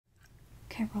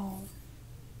Carol.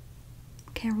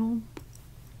 Carol.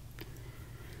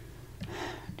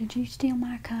 Did you steal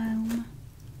my comb?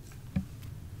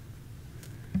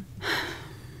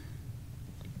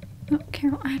 Look,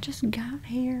 Carol, I just got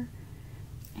here.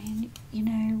 And, you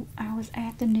know, I was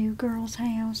at the new girl's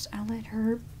house. I let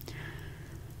her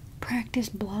practice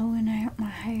blowing out my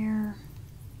hair.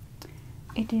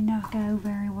 It did not go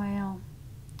very well.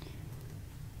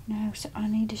 No, so I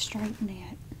need to straighten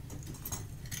it.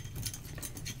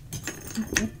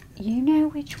 You know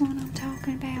which one I'm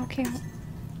talking about, Carol.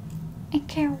 And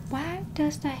Carol, why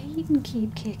does the heating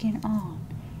keep kicking on?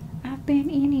 I've been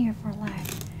in here for like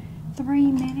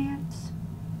 3 minutes.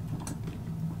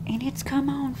 And it's come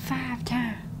on 5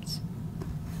 times.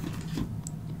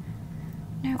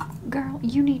 Now, girl,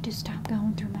 you need to stop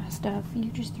going through my stuff.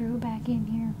 You just threw it back in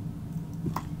here.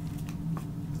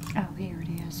 Oh, here it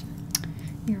is.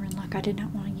 You're in luck. I did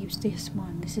not want to use this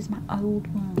one. This is my old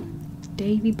one.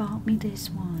 Davy bought me this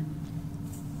one.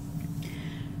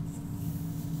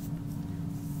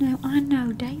 Now, I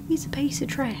know Davy's a piece of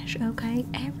trash, okay?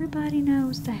 Everybody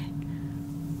knows that.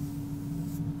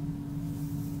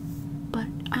 But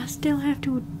I still have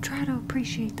to try to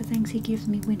appreciate the things he gives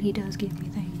me when he does give me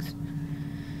things.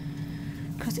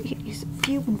 Because it is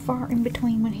few and far in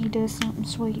between when he does something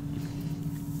sweet.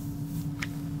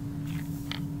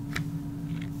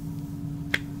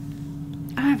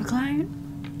 I have a client.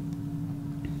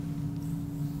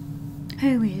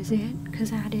 Who is it?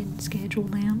 Because I didn't schedule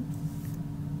them.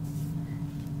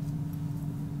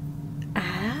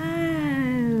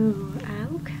 Oh,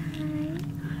 okay.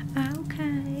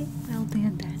 Okay. Well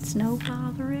then, that's no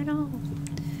bother at all.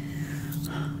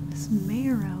 This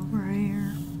mirror over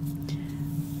here.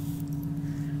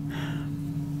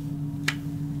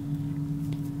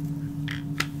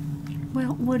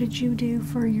 Well, what did you do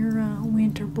for your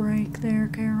winter break there,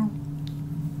 Carol?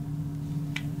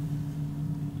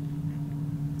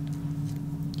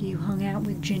 You hung out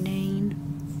with Janine?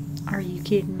 Are you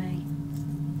kidding me?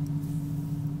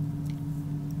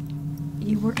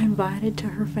 You were invited to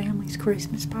her family's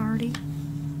Christmas party?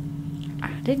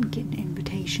 I didn't get an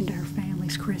invitation to her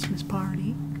family's Christmas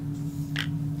party.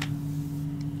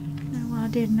 No, I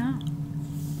did not.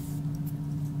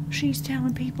 She's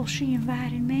telling people she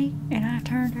invited me and I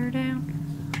turned her down.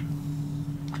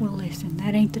 Well, listen,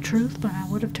 that ain't the truth, but I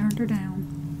would have turned her down.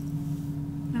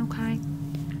 Okay?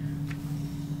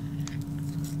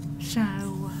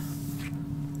 So,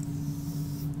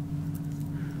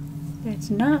 that's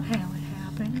not how it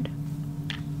happened.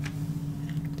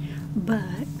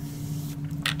 But,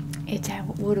 it's how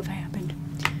it would have happened.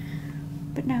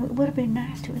 But no, it would have been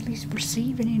nice to at least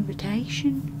receive an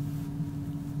invitation.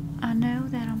 I know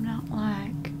that I'm not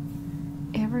like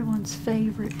everyone's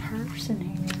favorite person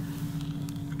here.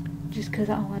 Just because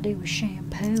all I do is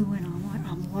shampoo and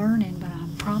I'm learning, but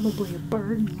I'm probably a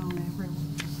burden on everyone.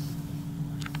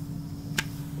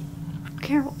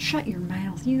 Carol, shut your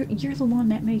mouth. You're the one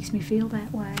that makes me feel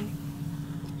that way.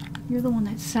 You're the one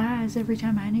that sighs every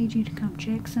time I need you to come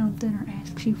check something or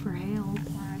asks you for help.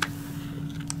 Like,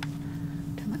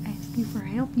 time I ask you for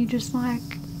help, you just like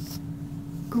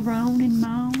groan and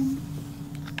moan.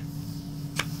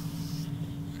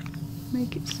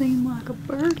 Make it seem like a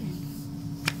burden.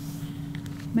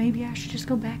 Maybe I should just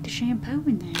go back to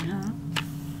shampooing then, huh?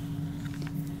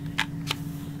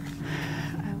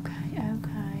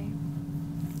 Okay.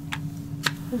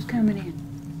 Who's coming in?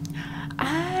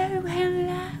 Oh,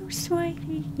 hello,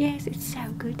 sweetie. Yes, it's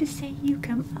so good to see you.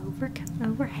 Come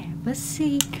over, have a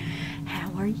seat.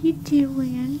 How are you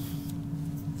doing?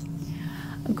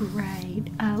 Great.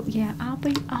 Oh yeah, I'll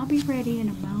be ready in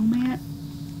a moment.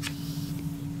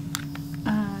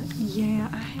 Yeah,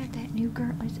 I had that new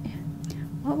girl.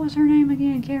 What was her name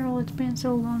again, Carol? It's been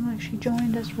so long. Like, she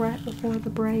joined us right before the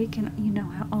break, and you know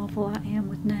how awful I am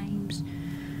with names.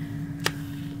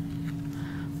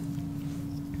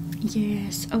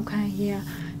 Yes, okay, yeah.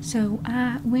 So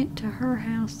I went to her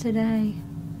house today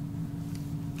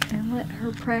and let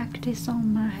her practice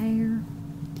on my hair.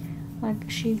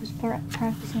 Like she was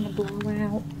practicing a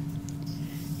blowout.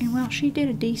 And while she did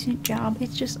a decent job,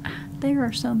 it's just, there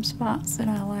are some spots that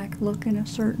I like looking a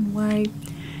certain way,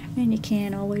 and you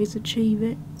can't always achieve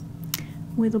it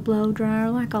with a blow dryer,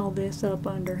 like all this up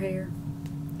under here.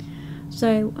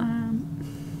 So,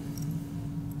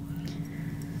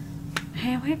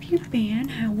 how have you been?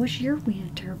 How was your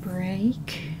winter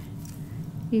break?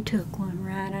 You took one,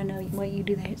 right? I know when you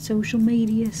do that social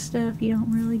media stuff, you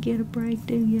don't really get a break,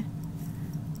 do you?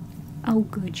 Oh,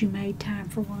 good, you made time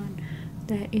for one.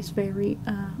 That is very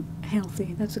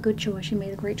healthy. That's a good choice. You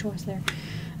made a great choice there.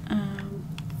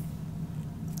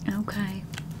 Okay.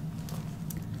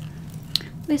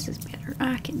 This is better.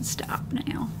 I can stop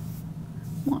now.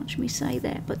 Watch me say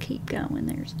that, but keep going.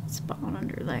 There's a spot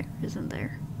under there, isn't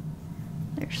there?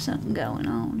 There's something going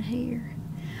on here.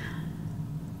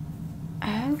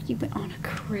 Oh, you went on a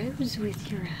cruise with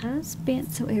your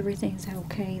husband, so everything's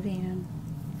okay then.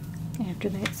 After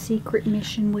that secret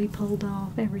mission we pulled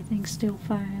off, everything's still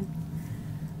fine.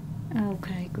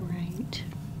 Okay, great.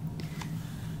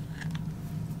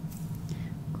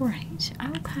 Great.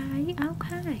 Okay,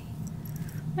 okay.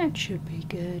 That should be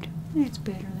good. It's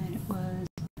better than it was.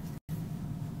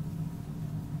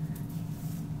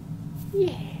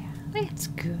 Yeah, that's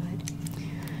good.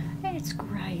 That's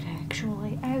great,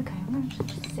 actually. Okay, I'm going to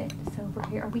just set this over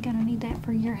here. Are we going to need that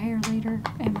for your hair later?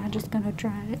 Am I just going to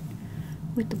dry it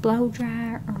with the blow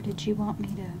dryer, or did you want me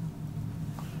to,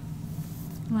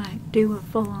 like, do a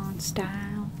full-on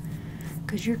style?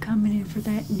 Because you're coming in for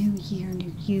that new year,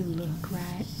 new you look,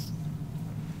 right?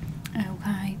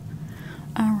 Okay.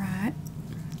 Alright.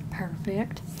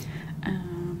 Perfect.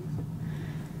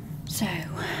 So,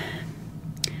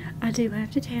 I do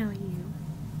have to tell you,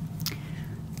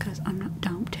 because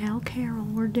don't tell Carol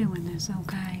we're doing this,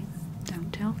 okay?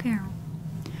 Don't tell Carol.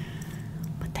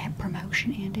 But that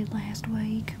promotion ended last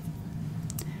week.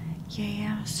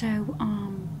 Yeah, so,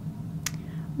 I'm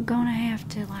gonna have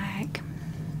to, like,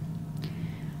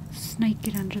 sneak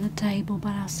it under the table,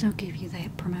 but I'll still give you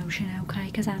that promotion, okay?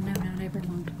 Because I know not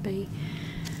everyone could be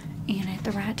in at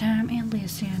the right time. And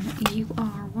listen, you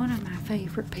are one of my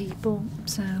favorite people,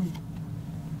 so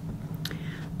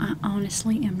I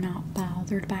honestly am not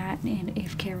bothered by it. And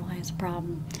if Carol has a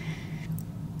problem,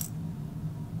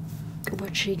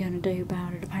 what's she gonna do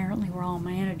about it? Apparently we're all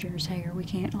managers here. We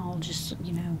can't all just,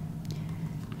 you know,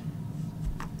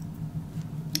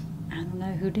 I don't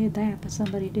know who did that, but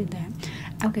somebody did that.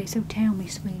 Okay, so tell me,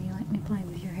 sweetie, let me play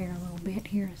with your hair a little bit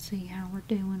here and see how we're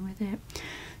doing with it.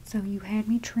 So you had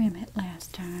me trim it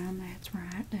last time. That's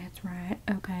right, that's right.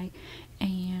 Okay,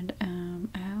 and,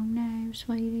 oh no,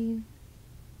 sweetie.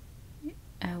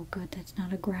 Oh, good, that's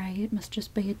not a gray. It must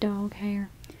just be a dog hair.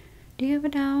 Do you have a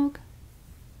dog?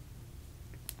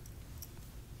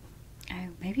 Oh,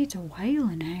 maybe it's a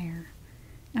whaling hair.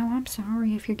 Oh, I'm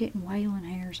sorry if you're getting whaling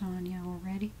hairs on you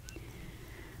already.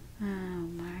 Oh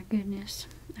my goodness.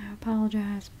 I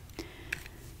apologize.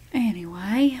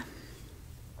 Anyway,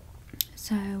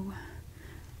 so,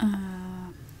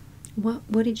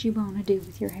 what did you want to do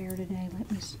with your hair today?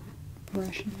 Let me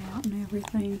brush it out and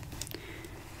everything.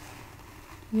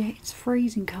 Yeah, it's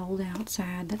freezing cold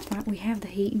outside. That's right, we have the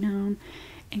heating on,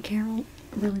 and Carol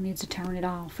really needs to turn it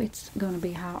off. It's going to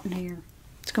be hot in here.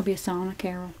 It's going to be a sauna,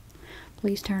 Carol.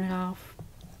 Please turn it off.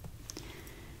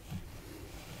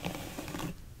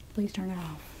 Please turn it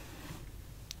off.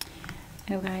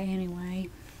 Okay, anyway.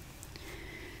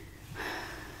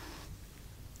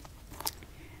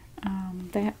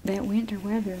 That winter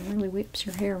weather really whips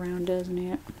your hair around, doesn't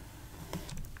it?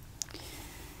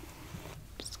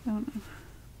 Just gonna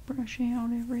brush out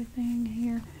everything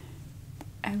here.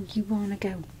 Oh, you wanna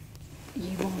go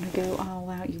all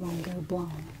out, you wanna go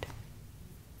blonde.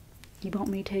 You want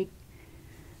me to take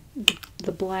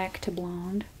the black to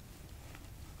blonde?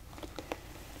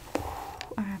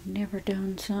 I've never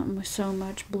done something with so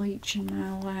much bleach in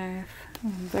my life.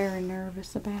 I'm very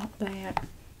nervous about that.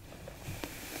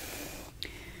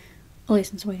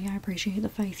 Listen, sweetie, I appreciate the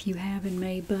faith you have in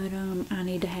me, but I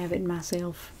need to have it in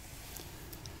myself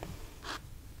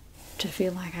to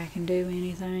feel like I can do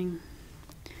anything.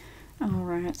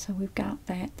 Alright, so we've got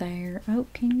that there. Oh,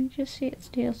 can you just sit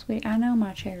still, sweetie? I know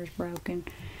my chair's broken.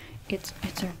 It's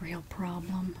a real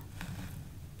problem.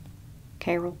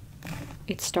 Carol,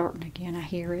 it's starting again. I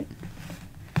hear it.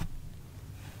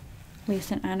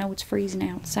 Listen, I know it's freezing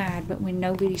outside, but when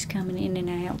nobody's coming in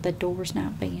and out, the door's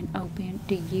not being open.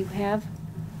 Do you have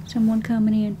someone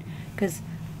coming in? Because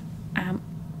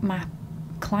my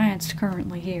client's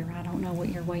currently here. I don't know what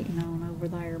you're waiting on over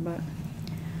there, but...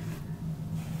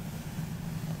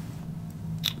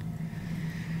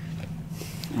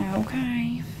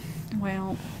 Okay.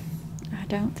 Well, I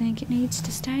don't think it needs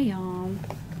to stay on.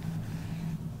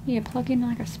 Yeah, plug in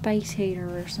like a space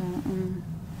heater or something.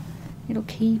 It'll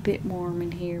keep it warm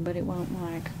in here, but it won't,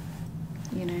 like,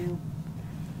 you know,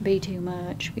 be too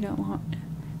much. We don't want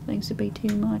things to be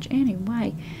too much.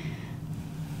 Anyway,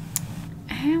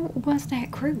 how was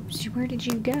that cruise? Where did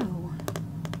you go?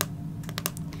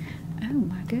 Oh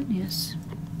my goodness.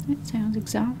 That sounds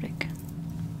exotic.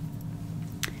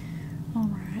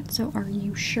 Alright, so are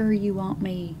you sure you want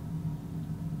me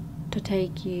to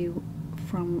take you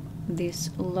from this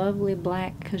lovely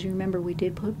black, because you remember we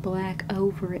did put black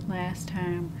over it last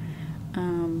time,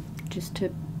 just to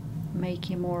make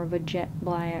you more of a jet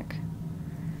black.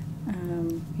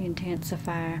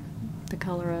 intensify the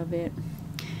color of it.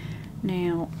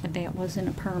 Now, that wasn't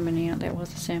a permanent, that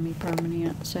was a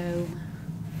semi-permanent, so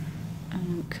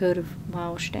could have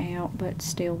washed out, but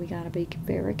still we gotta be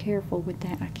very careful with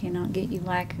that. I cannot get you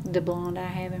like the blonde I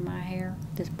have in my hair,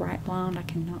 this bright blonde. I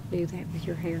cannot do that with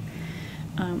your hair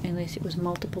unless it was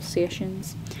multiple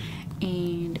sessions,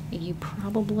 and it'll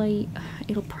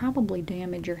probably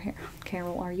damage your hair.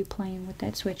 Carol, are you playing with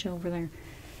that switch over there?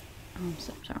 I'm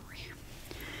so sorry.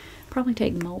 Probably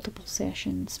take multiple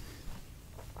sessions.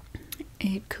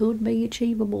 It could be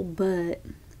achievable, but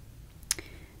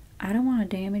I don't want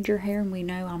to damage your hair, and we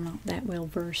know I'm not that well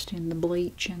versed in the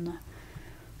bleach and the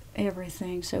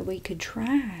everything, so we could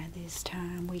try this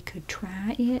time. We could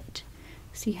try it,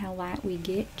 see how light we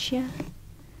get you,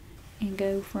 and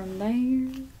go from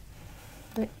there.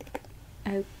 But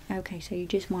okay, so you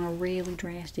just want a really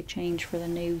drastic change for the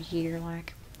new year,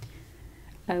 like,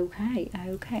 okay,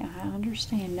 I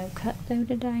understand. No cut though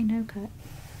today, no cut.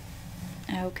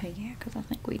 Okay, yeah, because I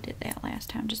think we did that last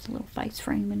time, just a little face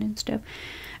framing and stuff.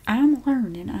 I'm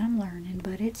learning,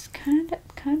 but it's kind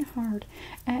of hard.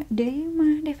 Do you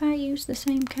mind if I use the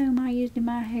same comb I used in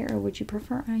my hair, or would you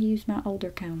prefer I use my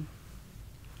older comb?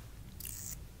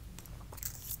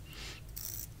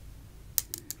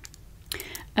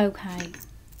 Okay,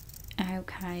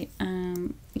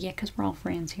 yeah, because we're all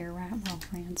friends here, right? We're all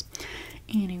friends.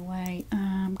 Anyway,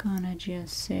 I'm gonna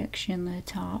just section the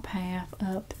top half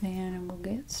up then, and we'll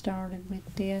get started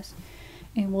with this.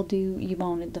 And we'll do, you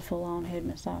wanted the full-on head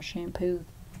massage shampoo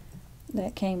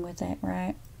that came with that,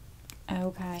 right?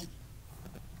 Okay.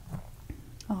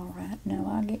 Alright, no,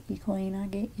 I get you, Queen, I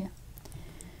get you.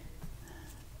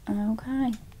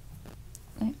 Okay.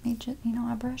 Let me just,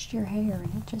 I brushed your hair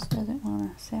and it just doesn't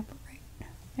want to separate.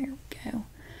 There we go.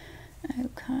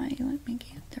 Okay, let me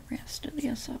get the rest of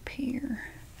this up here.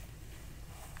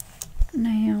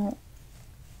 Now,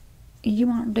 you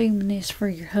aren't doing this for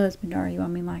your husband, are you? I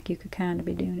mean, like, you could kind of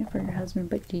be doing it for your husband,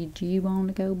 but did you want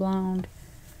to go blonde?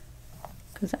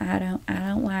 Because I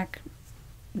don't like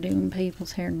doing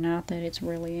people's hair. Not that it's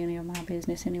really any of my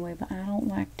business anyway, but I don't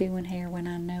like doing hair when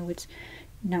I know it's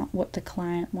not what the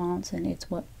client wants, and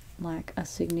it's what, like, a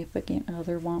significant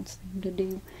other wants them to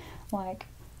do. Like,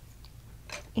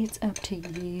 it's up to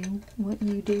you what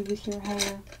you do with your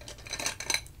hair.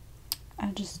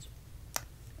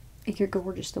 You're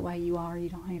gorgeous the way you are. You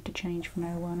don't have to change for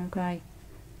no one, okay?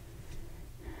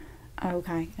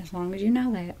 Okay, as long as you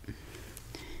know that.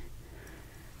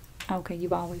 Okay,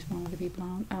 you've always wanted to be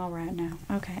blonde. Alright now.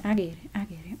 Okay, I get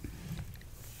it.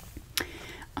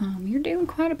 You're doing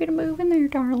quite a bit of moving there,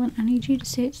 darling. I need you to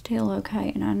sit still,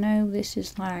 okay? And I know this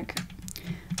is like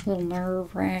a little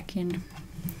nerve-wracking,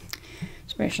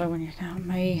 especially when you're got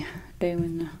me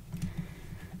doing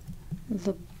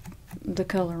the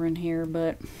coloring here,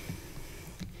 but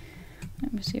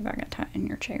let me see if I can tighten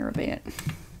your chair a bit.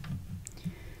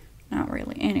 Not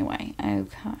really. Anyway,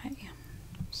 okay.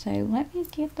 So let me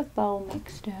get the bowl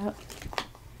mixed up.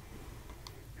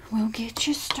 We'll get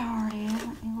you started.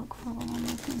 Let me look for what I'm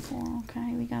looking for.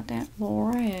 Okay, we got that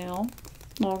L'Oreal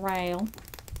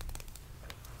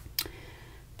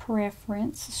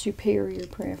preference, superior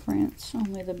preference,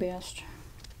 only the best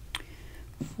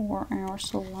for our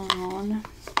salon.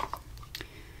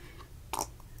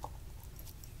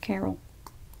 Carol.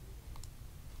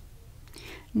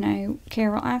 Now,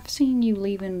 Carol, I've seen you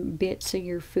leaving bits of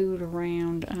your food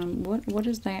around. What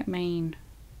does that mean?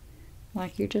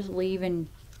 Like you're just leaving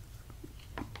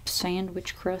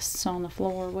sandwich crusts on the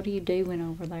floor? What are you doing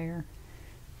over there?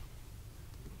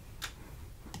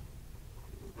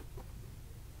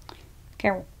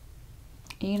 Carol,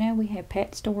 you know we have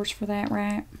pet stores for that,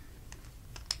 right?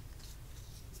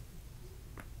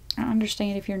 I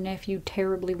understand if your nephew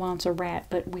terribly wants a rat,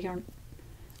 but we aren't.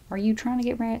 Are you trying to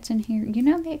get rats in here? You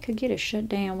know that could get us shut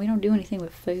down. We don't do anything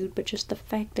with food, but just the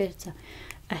fact that it's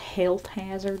a health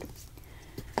hazard.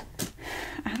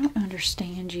 I don't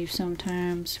understand you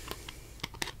sometimes.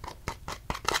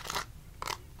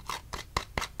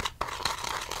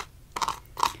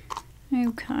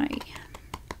 Okay.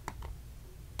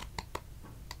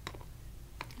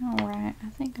 Alright, I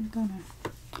think I'm gonna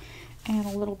add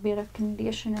a little bit of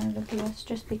conditioner to this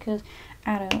just because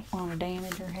I don't want to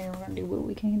damage her hair. We're going to do what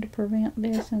we can to prevent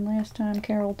this. And last time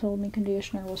Carol told me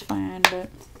conditioner was fine, but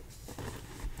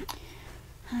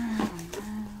I don't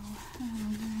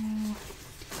know.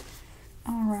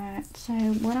 Alright, so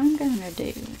what I'm going to do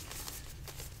is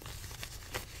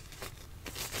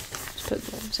put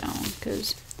gloves on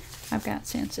because I've got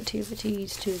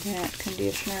sensitivities to that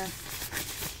conditioner.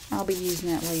 I'll be using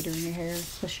that later in your hair,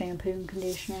 the shampoo and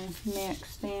conditioner.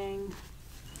 Next thing,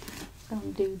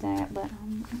 going to do that, but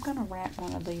I'm going to wrap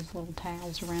one of these little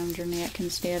towels around your neck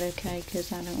instead, okay?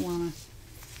 Because I don't want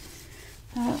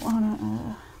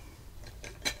to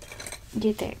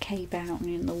get that cape out and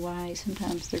in the way.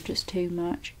 Sometimes they're just too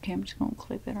much. Okay, I'm just going to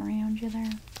clip it around you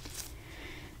there.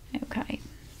 Okay.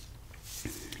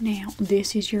 Now,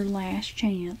 this is your last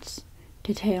chance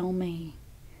to tell me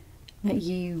that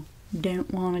you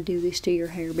don't want to do this to your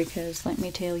hair, because let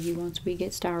me tell you, once we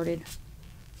get started,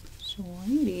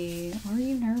 sweetie, are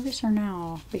you nervous or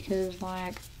not? Because,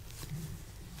 like,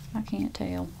 I can't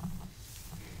tell.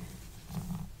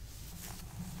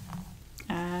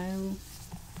 Oh.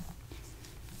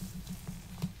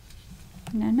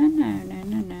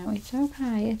 No. It's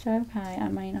okay. It's okay. I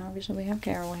mean, obviously we have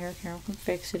Carol here. Carol can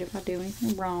fix it if I do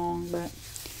anything wrong, but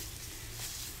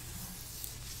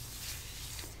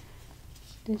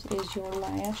this is your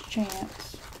last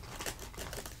chance.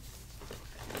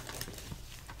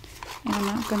 And I'm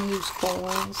not going to use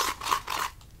foils.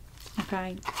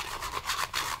 Okay.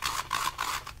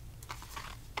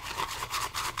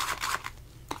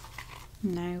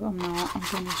 No, I'm not. I'm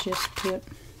going to just put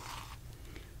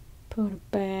a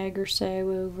bag or so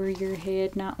over your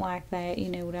head. Not like that, you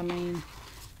know what I mean.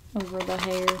 Over the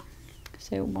hair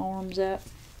so it warms up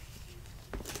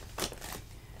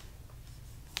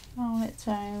on its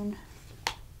own.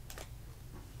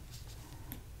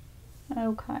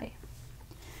 Okay.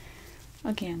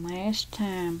 Again, last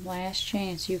time, last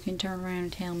chance. You can turn around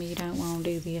and tell me you don't want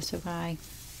to do this, okay?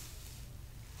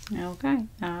 Okay.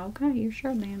 Okay, you're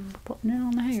sure then. We're putting it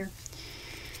on the hair.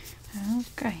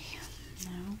 Okay.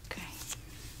 Okay.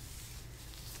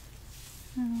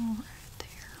 All right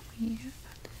there. We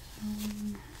put this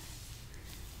on.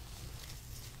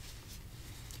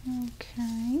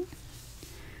 Okay.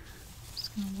 Just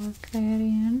gonna work that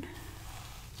in.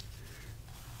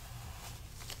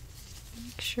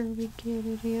 Make sure we get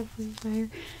it everywhere.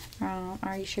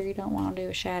 Are you sure you don't want to do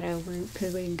a shadow root?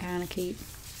 Because we can kind of keep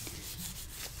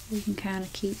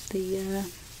the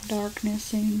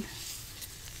darkness in.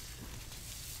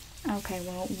 Okay,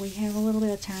 well, we have a little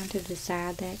bit of time to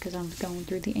decide that because I'm going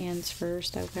through the ends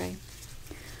first, okay?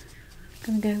 I'm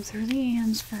going to go through the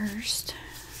ends first.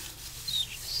 Let's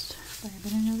just grab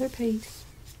in another piece.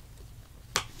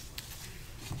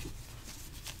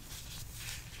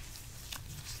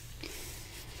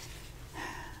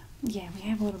 Yeah, we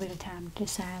have a little bit of time to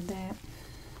decide that.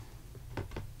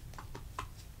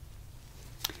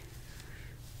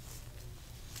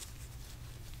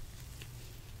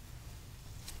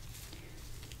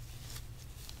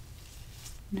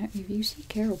 Now, if you see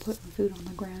Carol putting food on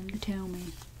the ground, you tell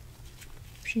me.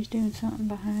 If she's doing something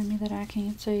behind me that I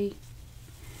can't see,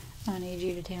 I need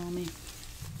you to tell me.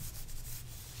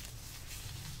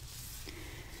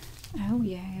 Oh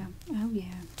yeah, oh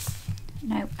yeah.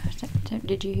 No,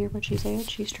 did you hear what she said?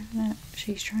 She's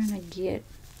trying to get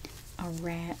a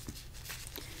rat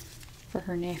for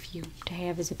her nephew to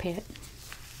have as a pet.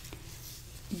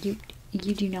 You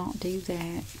do not do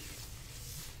that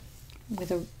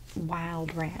with a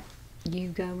wild rat. You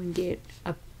go and get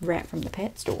a rat from the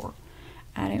pet store.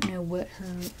 I don't know what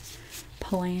her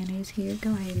plan is here.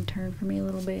 Go ahead and turn for me a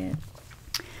little bit.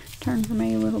 Turn for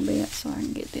me a little bit so I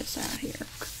can get this out here.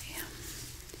 Okay.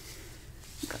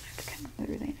 I'm gonna have to come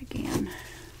through that again.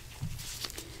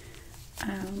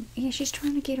 Yeah, she's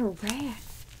trying to get a rat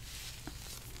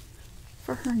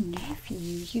for her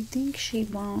nephew. You'd think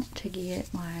she'd want to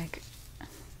get like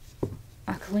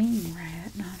a clean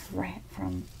rat, not a rat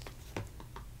from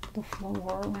the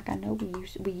floor. Like I know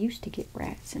we used to get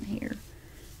rats in here.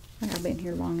 Like I've been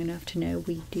here long enough to know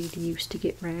we did used to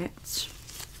get rats.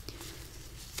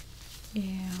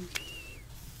 Yeah.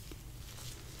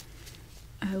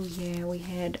 Oh yeah, we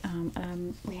had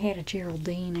a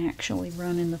Geraldine actually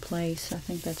running the place. I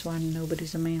think that's why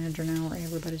nobody's a manager now, or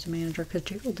everybody's a manager, because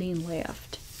Geraldine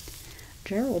left.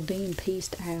 Geraldine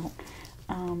pieced out.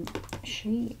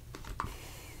 She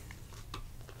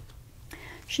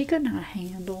could not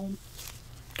handle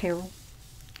Carol,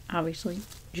 obviously,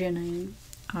 Janine,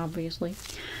 obviously,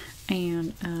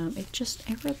 and it just,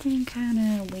 everything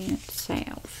kind of went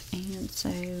south, and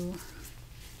so,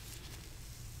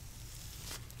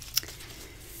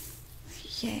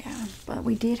 yeah, but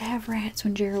we did have rats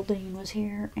when Geraldine was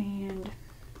here, and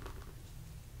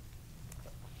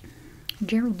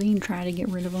Geraldine tried to get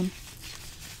rid of them,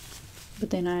 but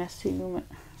then I assume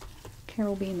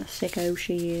Carol, being the sicko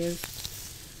she is,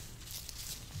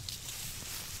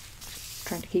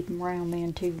 tried to keep them around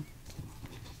then too.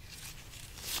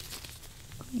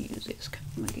 Use this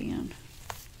comb again.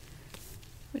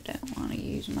 We don't want to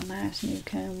use my nice new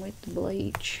comb with the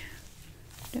bleach.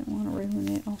 Don't want to ruin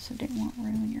it. Also didn't want to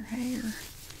ruin your hair.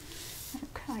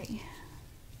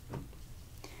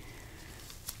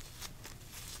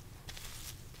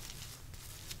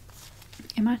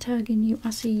 Am I tugging you? I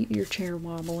see your chair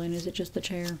wobbling. Is it just the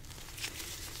chair?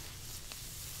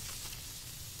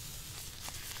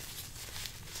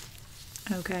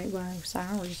 Okay, well,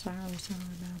 sorry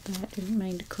about that. Didn't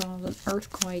mean to cause an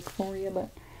earthquake for you,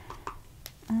 but,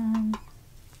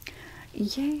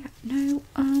 yeah, no,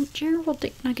 Gerald,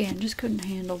 again, just couldn't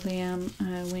handle them.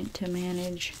 I went to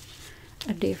manage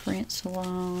a different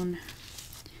salon.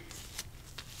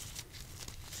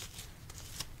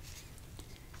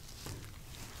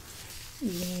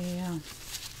 Yeah.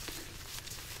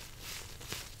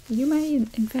 You may, in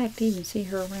fact, even see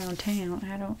her around town.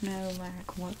 I don't know,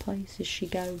 like, what places she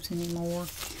goes anymore.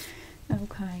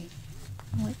 Okay.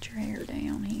 I'll let your hair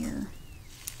down here.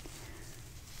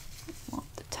 Off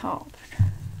the top.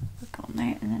 Look on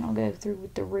that, and then I'll go through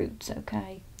with the roots,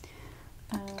 okay?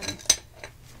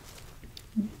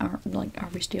 Are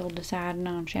we still deciding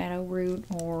on shadow root,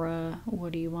 or,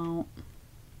 what do you want?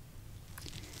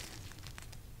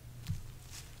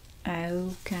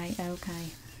 Okay.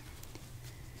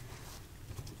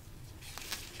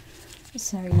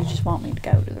 So you just want me to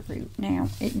go to the root. Now,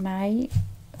 it may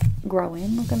grow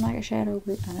in looking like a shadow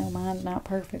root. I know mine's not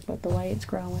perfect, but the way it's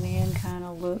growing in kind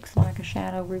of looks like a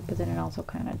shadow root, but then it also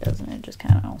kind of doesn't. It just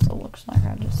kind of also looks like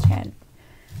I just had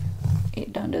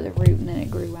it done to the root and then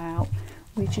it grew out,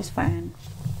 which is fine.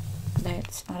 I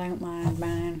don't mind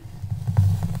mine.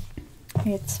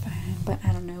 It's fine, but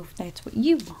I don't know if that's what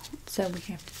you want. So we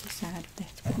have to decide if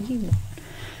that's what you want.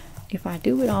 If I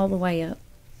do it all the way up,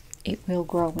 it will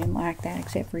grow in like that,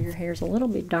 except for your hair's a little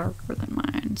bit darker than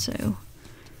mine, so.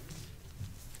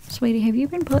 Sweetie, have you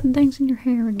been putting things in your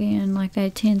hair again, like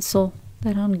that tinsel,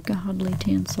 that ungodly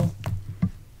tinsel?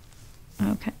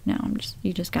 Okay, no,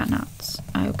 you just got knots.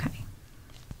 Okay.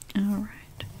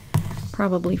 Alright.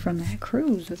 Probably from that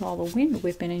cruise with all the wind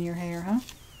whipping in your hair, huh?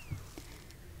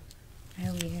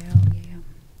 Oh yeah.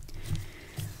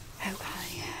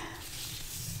 Okay.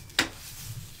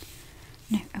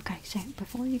 No, okay, so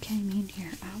before you came in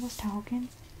here, I was talking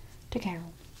to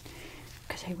Carol.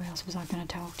 Because who else was I going to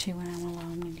talk to when I'm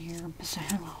alone in here?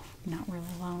 Not really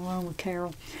alone with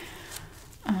Carol.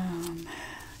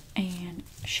 And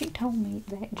she told me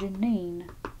that Janine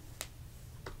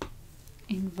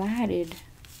invited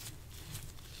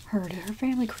her to her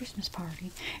family Christmas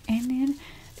party. And then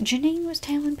Janine was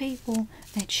telling people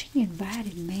that she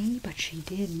invited me, but she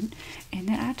didn't. And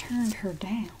that I turned her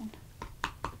down.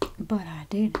 But I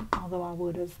didn't, although I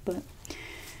would have, but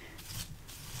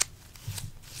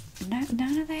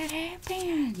none of that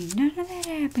happened. None of that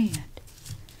happened.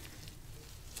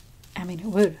 I mean, it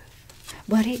would have,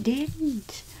 but it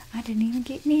didn't. I didn't even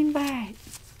get an invite.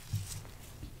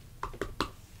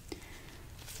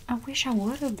 I wish I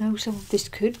would have, though, so this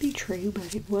could be true,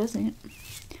 but it wasn't.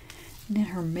 And then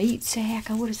her meat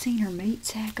sack, I would have seen her meat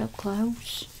sack up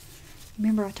close.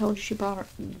 Remember I told you she brought,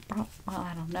 well,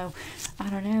 I don't know,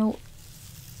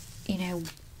 you know,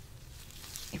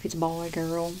 if it's boy,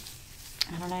 girl,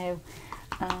 I don't know,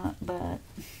 but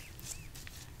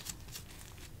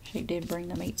she did bring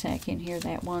the meat sack in here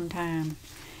that one time,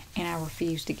 and I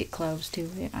refused to get close to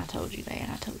it. I told you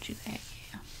that,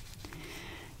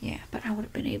 yeah, but I would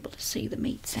have been able to see the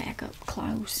meat sack up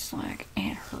close, like,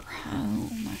 at her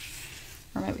home,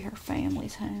 or maybe her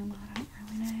family's home, I don't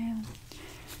really know.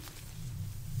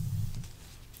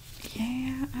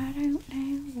 Yeah, I don't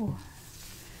know.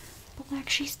 But like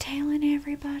she's telling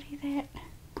everybody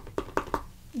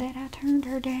that I turned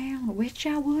her down, which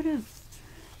I would have.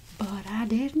 But I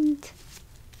didn't.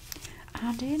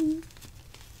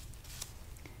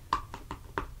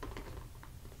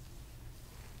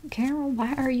 Carol,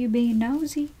 why are you being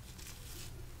nosy?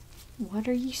 What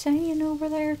are you saying over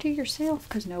there to yourself?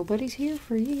 'Cause nobody's here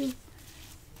for you.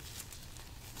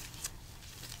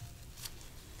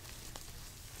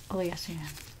 Listen.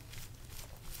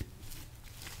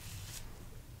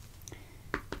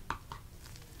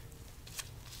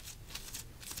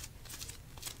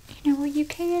 You know, well, you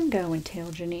can go and tell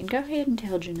Janine. Go ahead and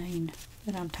tell Janine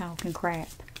that I'm talking crap.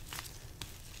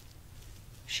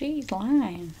 She's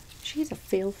lying. She's a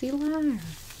filthy liar.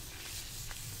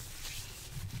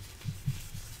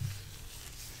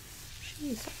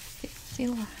 She's a filthy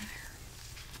liar.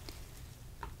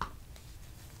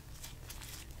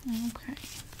 Okay.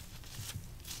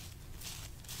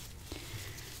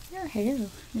 Your hair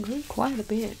grew quite a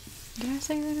bit. Did I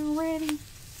say that already?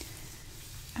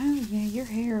 Oh yeah, your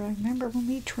hair. I remember when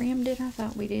we trimmed it, I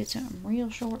thought we did something real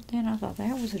short then. I thought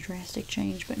that was a drastic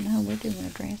change, but no, we're doing a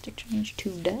drastic change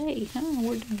today.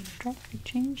 We're doing a drastic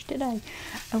change today.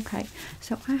 Okay,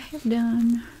 so I have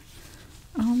done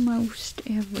almost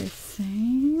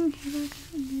everything. Have I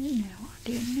gotten it? No, I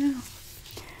didn't know.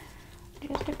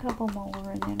 Just a couple more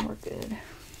and then we're good.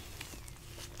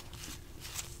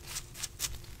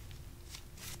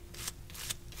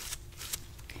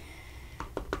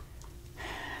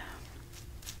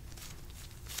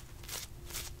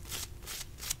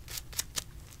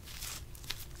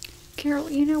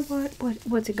 Carol, you know what?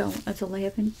 What's it going? It's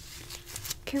 11.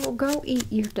 Carol, go eat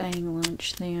your dang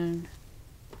lunch then.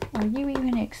 Are you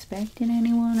even expecting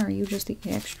anyone, or are you just the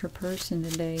extra person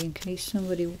today in case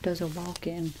somebody does a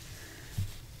walk-in?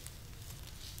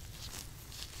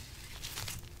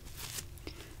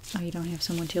 Oh, you don't have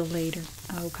someone till later.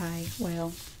 Okay,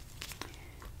 well.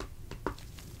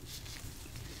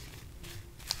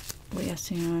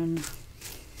 Listen,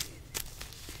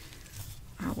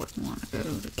 I wouldn't want to go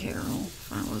to Carol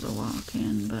if I was a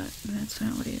walk-in, but that's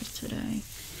how it is today.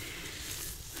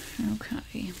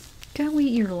 Okay. Go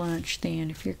eat your lunch then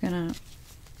if you're gonna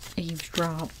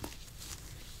eavesdrop.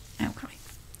 Okay.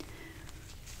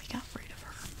 We got rid of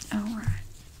her. Alright.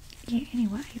 Yeah,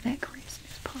 anyway, that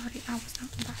Christmas party, I was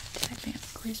not invited to that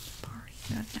Christmas party.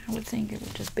 I would think it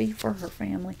would just be for her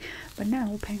family. But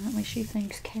no, apparently she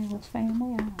thinks Carol's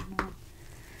family. I don't know.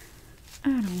 I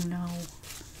don't know.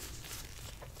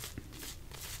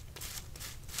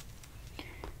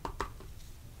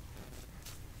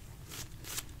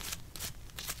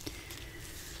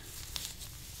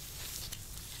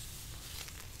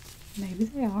 Maybe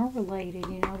they are related,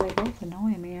 you know, they both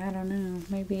annoy me, I don't know,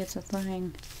 maybe it's a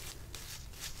thing.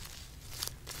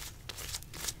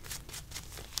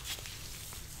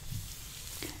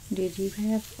 Did you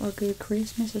have a good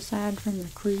Christmas aside from the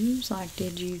cruise? Like,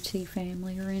 did you see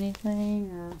family or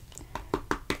anything, or?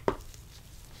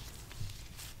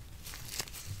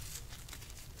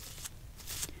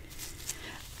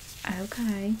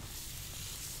 Okay.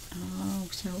 Oh,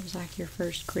 so it was like your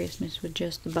first Christmas with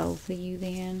just the both of you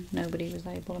then? Nobody was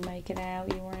able to make it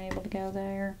out? You weren't able to go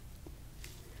there?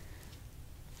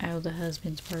 Oh, the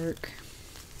husband's work.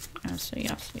 I see,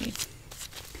 I see.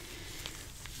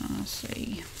 I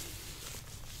see.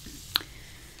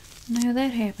 Now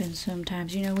that happens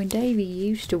sometimes. You know, when Davey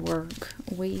used to work,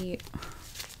 we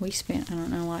spent, I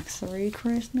don't know, like 3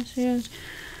 Christmases.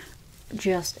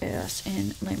 Just us,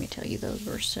 and let me tell you, those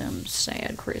were some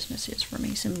sad Christmases for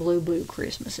me, some blue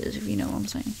Christmases, if you know what I'm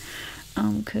saying.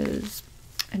 Cause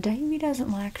Davey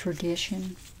doesn't like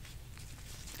tradition.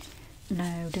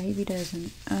 No, Davey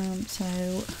doesn't.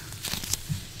 So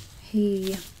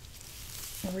he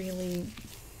really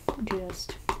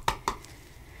just,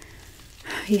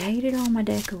 he hated all my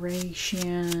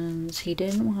decorations. He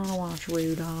didn't want to watch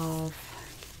Rudolph.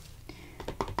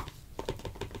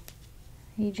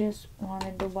 He just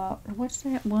wanted to watch, what's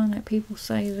that one that people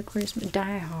say is a Christmas?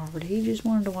 Die Hard. He just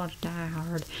wanted to watch Die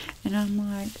Hard. And I'm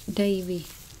like, Davey.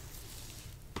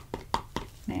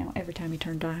 Now, every time he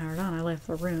turned Die Hard on, I left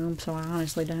the room, so I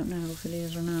honestly don't know if it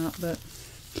is or not, but.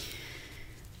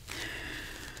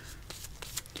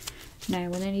 Now,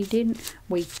 and then he didn't,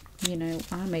 you know,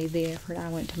 I made the effort. I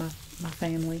went to my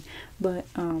family, but,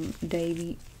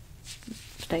 Davey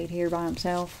stayed here by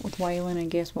himself with Waylon, and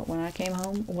guess what, when I came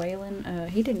home, Waylon,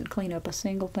 he didn't clean up a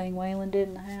single thing Waylon did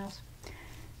in the house.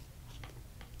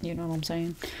 You know what I'm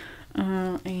saying?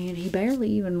 And he barely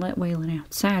even let Waylon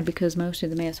outside because most of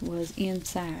the mess was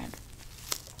inside.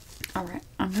 Alright,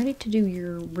 I'm ready to do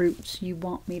your roots. You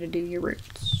want me to do your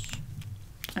roots?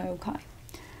 Okay.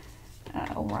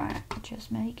 Alright,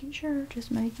 just making sure.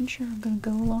 I'm gonna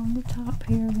go along the top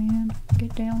here then.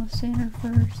 Get down the center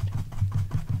first.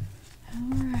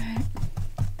 Alright.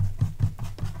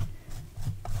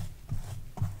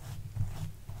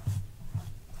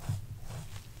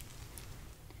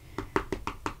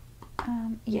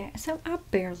 Yeah, so I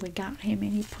barely got him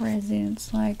any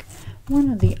presents. Like, one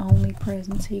of the only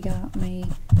presents he got me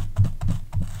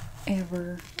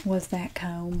ever was that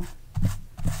comb.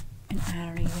 And I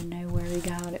don't even know where he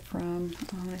got it from.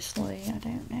 Honestly, I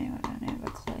don't know. I don't have a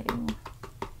clue.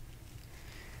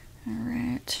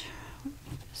 Alright.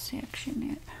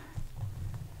 Section it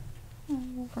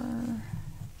over.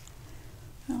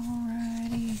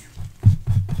 Alrighty.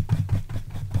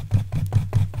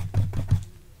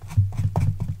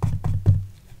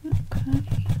 Okay.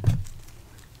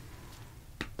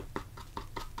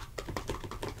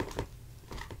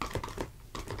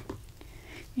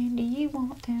 And do you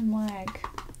want them, like,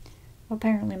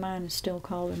 apparently mine is still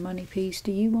called a money piece.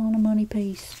 Do you want a money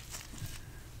piece?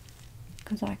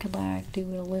 Because I could, like, do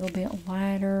it a little bit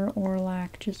lighter, or,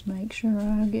 like, just make sure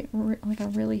I get, like, I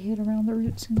really hit around the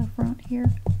roots in the front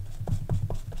here.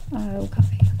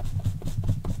 Okay.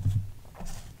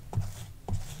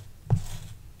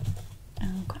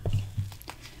 Okay.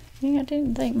 Yeah, I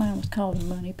didn't think mine was called a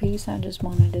money piece. I just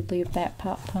wanted to live that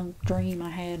pop punk dream I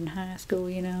had in high school,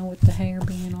 you know, with the hair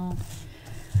being all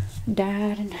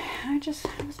dyed. And I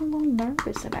was a little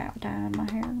nervous about dyeing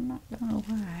my hair. I'm not gonna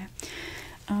lie.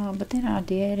 But then I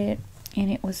did it,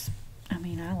 and it was, I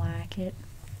mean, I like it.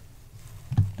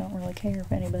 Don't really care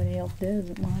if anybody else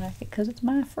doesn't like it, because it's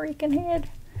my freaking head.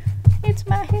 It's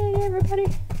my head, everybody.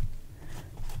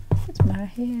 It's my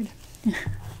head.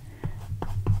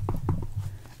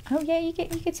 Oh yeah, you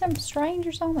get some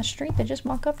strangers on the street that just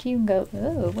walk up to you and go,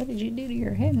 "Oh, what did you do to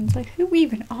your head?" And it's like, who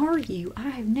even are you? I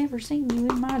have never seen you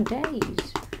in my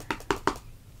days.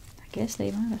 I guess they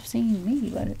might have seen me,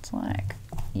 but it's like,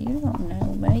 you don't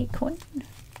know me, queen,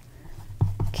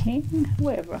 king,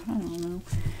 whoever, I don't know.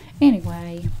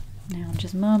 Anyway, now I'm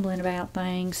just mumbling about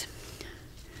things.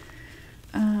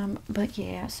 But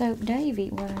yeah, so Davey,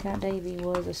 what I got Davey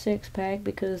was a 6-pack,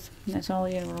 because that's all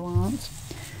he ever wants.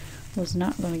 Was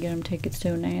not going to get him tickets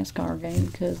to a NASCAR game,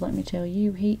 because let me tell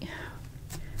you,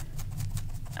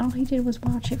 all he did was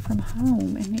watch it from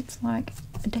home, and it's like,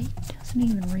 Davey doesn't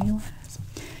even realize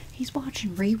he's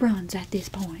watching reruns at this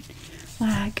point.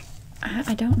 Like,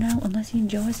 I don't know, unless he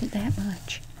enjoys it that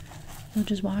much. He'll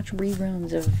just watch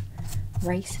reruns of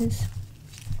races.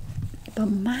 But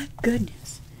my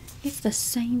goodness, it's the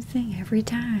same thing every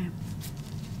time.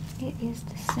 It is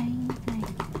the same thing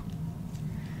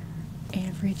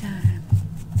every time.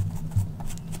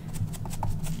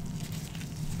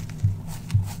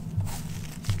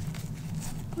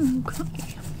 Okay.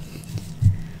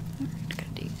 Alright,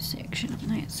 got to do a section on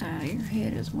that side of your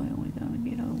head as well. We gotta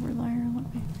get over there.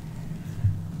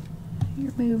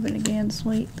 You're moving again,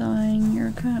 sweet thing.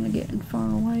 You're kind of getting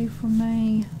far away from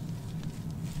me.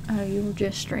 Oh, you were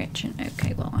just stretching.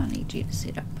 Okay, well, I need you to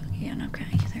sit up again.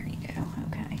 Okay, there you go.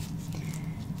 Okay.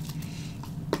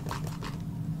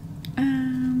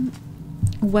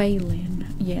 Waylon.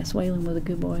 Yes, Waylon was a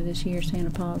good boy this year. Santa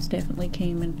Paws definitely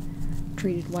came and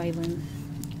treated Waylon.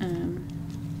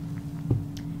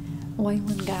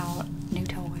 Waylon got new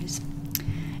toys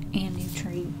and new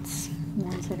treats.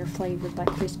 Ones that are flavored like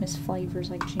Christmas flavors,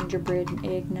 like gingerbread and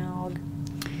eggnog.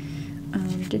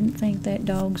 Didn't think that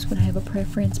dogs would have a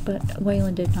preference, but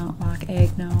Waylon did not like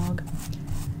eggnog.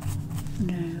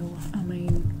 No, I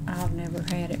mean, I've never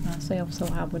had it myself, so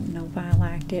I wouldn't know if I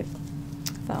liked it.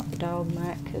 Thought the dog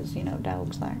might, because, you know,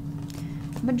 dogs like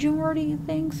the majority of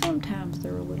things. Sometimes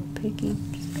they're a little picky.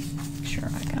 Just make sure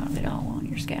I got it all on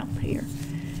your scalp here.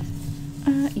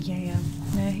 Yeah.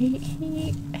 No, he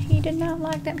did not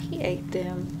like them. He ate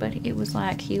them, but it was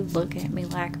like he would look at me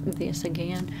like this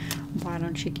again. Why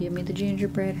don't you give me the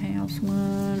gingerbread house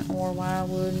one? Or why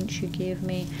wouldn't you give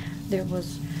me? There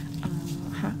was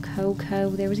hot cocoa.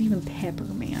 There was even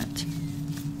peppermint.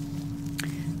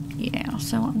 Yeah,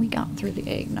 so we got through the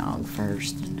eggnog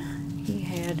first, and he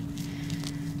had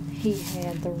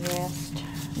the rest.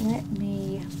 Let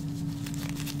me.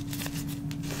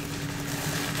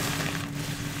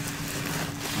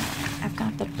 I've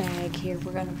got the bag here.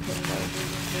 We're gonna put it over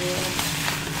your head.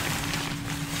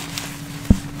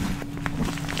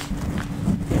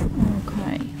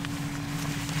 Okay.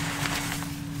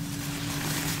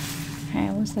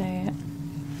 How was that?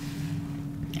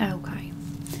 Okay.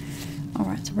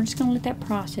 Alright, so we're just gonna let that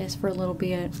process for a little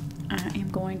bit. I am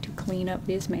going to clean up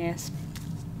this mess,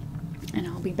 and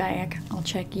I'll be back. I'll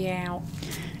check you out,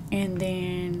 and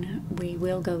then we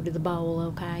will go to the bowl,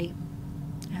 okay?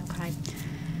 Okay.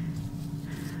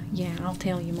 Yeah, I'll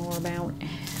tell you more about,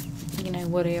 you know,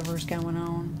 whatever's going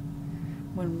on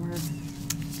when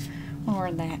we're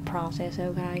in that process,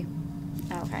 okay?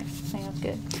 Okay, sounds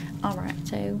good. Alright,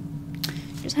 so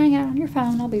just hang out on your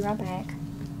phone. I'll be right back.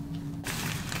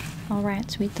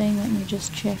 Alright, sweet thing, let me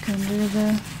just check under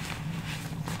the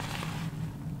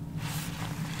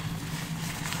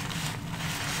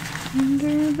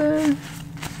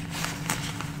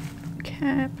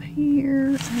cap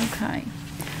here. Okay.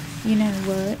 You know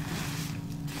what?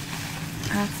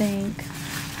 I think,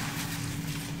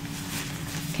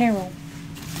 Carol,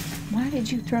 why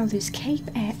did you throw this cape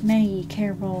at me,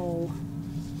 Carol?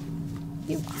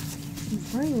 You are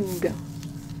rude.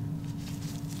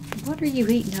 What are you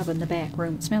eating up in the back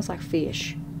room? It smells like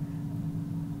fish.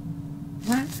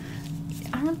 What?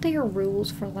 Aren't there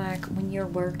rules for, like, when you're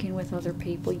working with other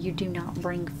people, you do not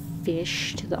bring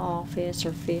fish to the office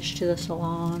or fish to the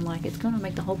salon? Like, it's going to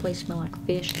make the whole place smell like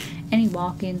fish. Any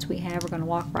walk-ins we have are going to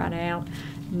walk right out.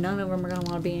 None of them are going to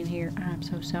want to be in here. I'm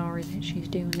so sorry that she's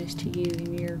doing this to you,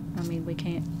 and you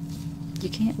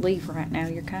can't leave right now.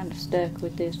 You're kind of stuck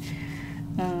with this.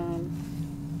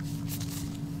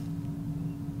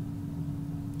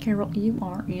 Carol, you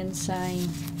are insane.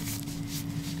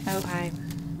 Okay.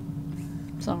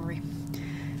 Sorry.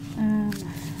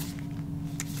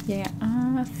 Yeah,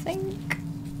 I think,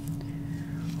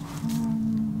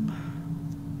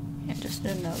 yeah, just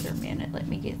another minute. Let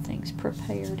me get things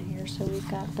prepared here. So we've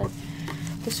got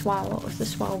the Swallow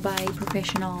Bay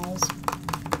Professionals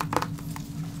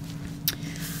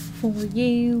for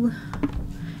you,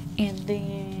 and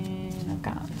then I've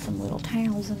got some little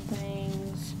towels and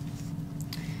things,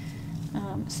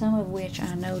 some of which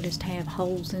I noticed have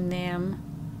holes in them.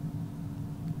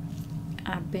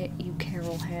 I bet you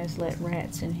Carol has let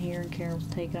rats in here and Carol's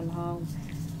taking them home.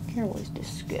 Carol is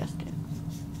disgusting.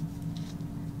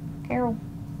 Carol.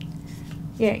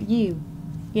 Yeah, you.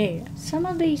 Yeah, some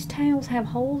of these towels have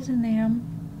holes in them.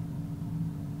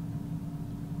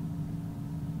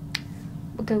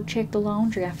 We'll go check the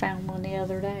laundry. I found one the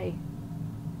other day.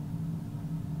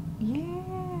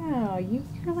 Yeah,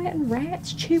 you're letting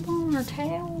rats chew on our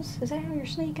towels? Is that how you're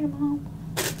sneaking them home?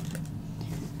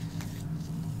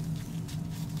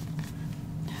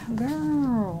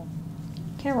 Girl.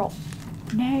 Carol.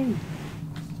 No.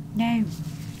 No.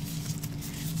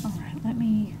 Alright, let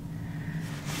me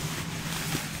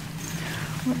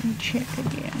check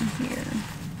again here.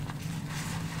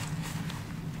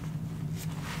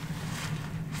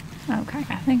 Okay,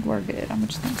 I think we're good. I'm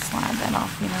just going to slide that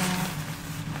off, you know.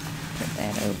 Put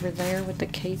that over there with the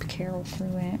cape Carol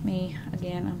threw at me.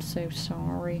 Again, I'm so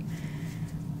sorry.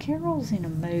 Carol's in a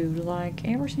mood, like,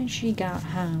 ever since she got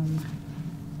home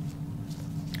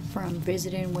from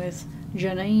visiting with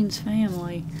Janine's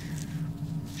family,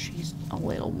 she's a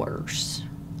little worse.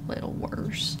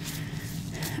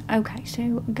 Okay,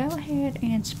 so go ahead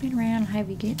and spin around and have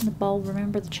you get in the bowl.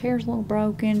 Remember, the chair's a little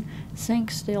broken,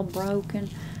 sink's still broken.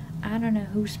 I don't know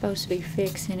who's supposed to be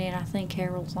fixing it. I think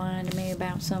Carol's lying to me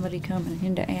about somebody coming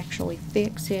in to actually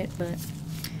fix it, but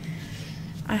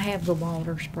I have the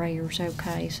water sprayers,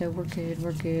 okay, so we're good,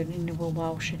 and we'll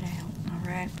wash it out,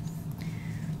 alright?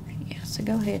 Yeah, so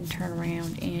go ahead and turn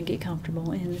around and get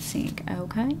comfortable in the sink,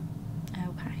 okay?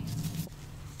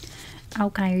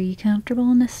 Okay, are you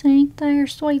comfortable in the sink there,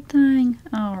 sweet thing?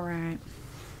 Alright.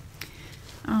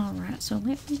 Alright, so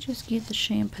let me just get the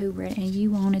shampoo ready. And you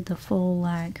wanted the full,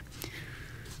 like,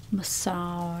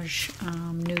 massage,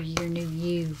 New Year, New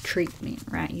You treatment,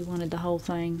 right? You wanted the whole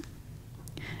thing?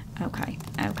 Okay.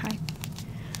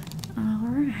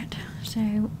 Alright, so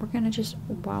we're going to just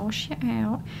wash you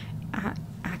out.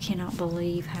 I cannot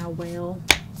believe how well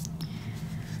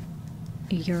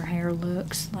your hair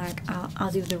looks. Like,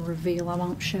 I'll do the reveal. I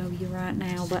won't show you right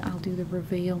now, but I'll do the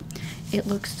reveal. It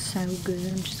looks so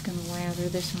good. I'm just going to lather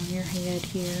this on your head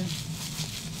here.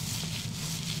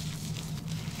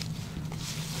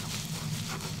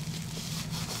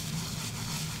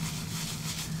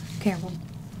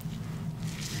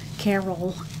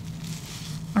 Carol,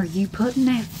 are you putting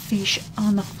that fish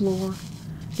on the floor?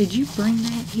 Did you bring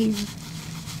that here?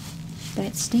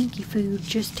 That stinky food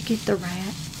just to get the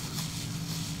rat?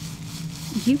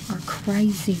 You are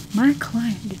crazy. My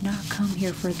client did not come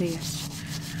here for this.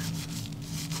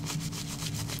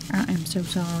 I am so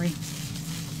sorry.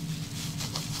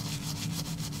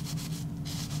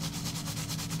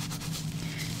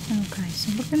 Okay,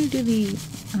 so we're going to do the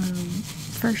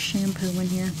first shampoo in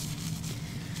here.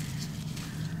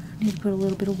 Need to put a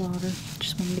little bit of water.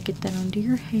 Just wanted to get that under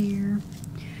your hair.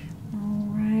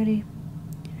 Alrighty.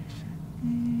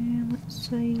 And let's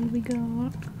see, we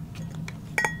got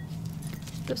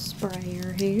the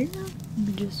sprayer here. Let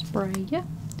me just spray you.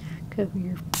 Cover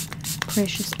your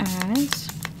precious eyes.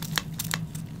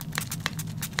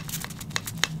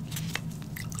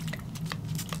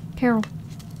 Carol,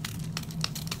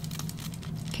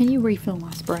 can you refill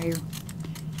my sprayer?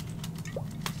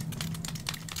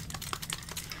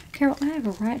 Carol, I have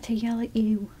a right to yell at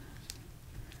you.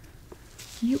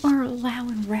 You are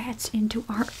allowing rats into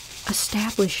our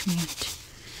establishment.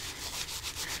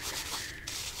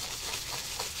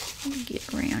 Let me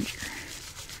get around your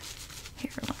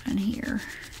hairline here.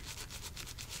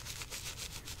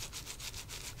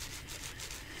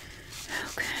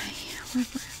 Okay, right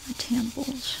around my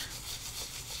temples.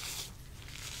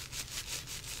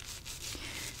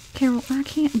 Carol, I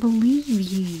can't believe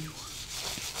you.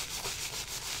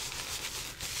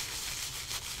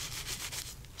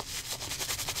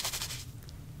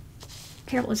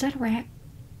 Carol, is that a rat?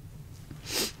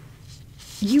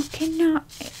 You cannot...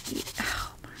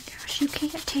 Oh my gosh, you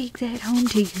can't take that home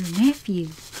to your nephew.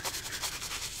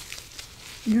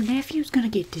 Your nephew's gonna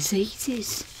get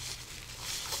diseases.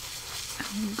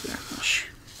 Oh gosh.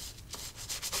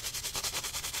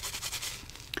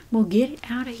 Well, get it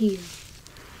out of here.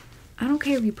 I don't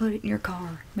care if you put it in your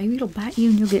car. Maybe it'll bite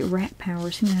you and you'll get rat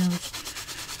powers. Who knows?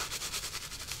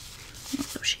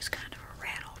 Although she's kind of a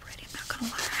rat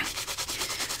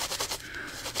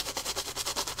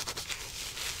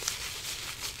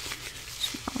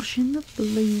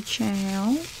bleach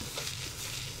out.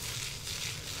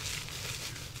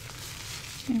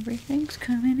 Everything's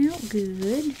coming out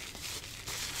good.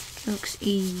 Looks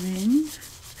even.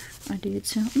 I did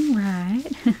something right.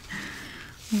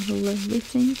 What a lovely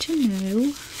thing to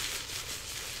know.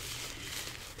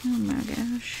 Oh my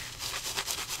gosh.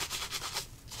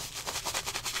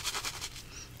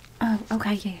 Oh,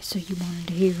 okay, yeah, so you wanted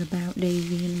to hear about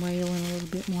Davy and Waylon a little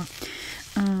bit more.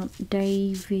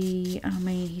 Davy, I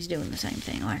mean, he's doing the same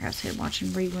thing. Like I said, watching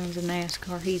reruns of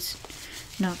NASCAR, he's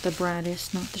not the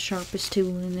brightest, not the sharpest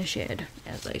tool in the shed,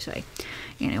 as they say.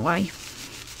 Anyway.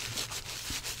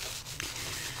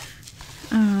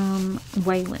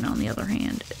 Waylon, on the other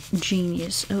hand,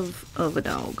 genius of a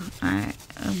dog.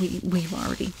 We've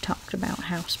already talked about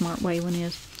how smart Waylon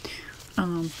is.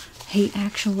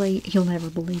 He'll never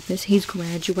believe this. He's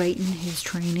graduating his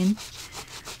training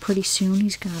pretty soon.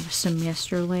 He's got a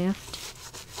semester left.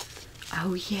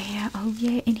 Oh yeah,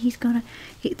 and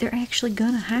they're actually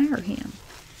gonna hire him.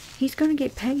 He's gonna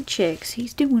get paychecks.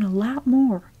 He's doing a lot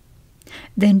more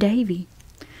than Davy.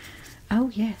 Oh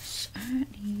yes, I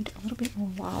need a little bit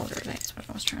more water. That's what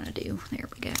I was trying to do. There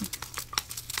we go.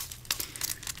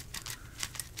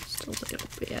 Just a little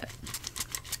bit.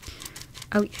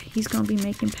 Oh yeah, he's gonna be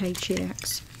making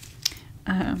paychecks.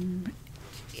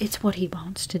 It's what he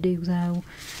wants to do, though.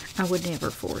 I would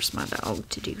never force my dog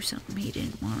to do something he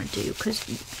didn't want to do, because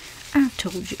I've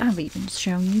told you, I've even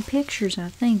shown you pictures, I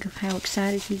think, of how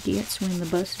excited he gets when the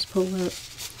buses pull up.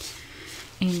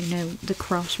 And, you know, the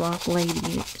crosswalk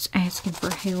lady is asking for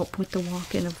help with the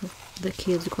walking of the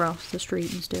kids across the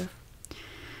street and stuff.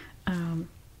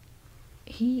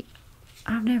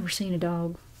 I've never seen a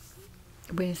dog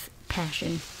with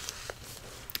passion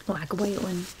like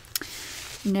Waylon.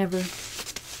 Never.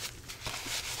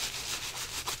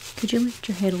 Could you lift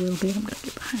your head a little bit? I'm going to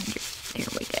get behind you. There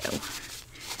we go.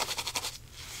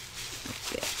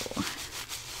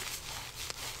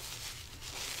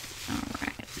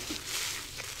 Alright.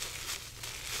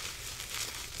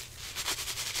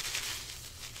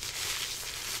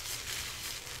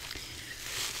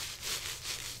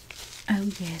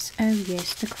 Oh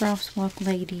yes, the crosswalk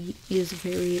lady is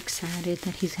very excited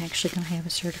that he's actually going to have a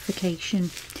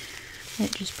certification.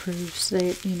 That just proves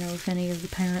that, you know, if any of the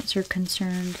parents are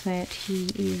concerned, that he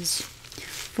is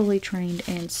fully trained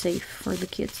and safe for the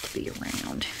kids to be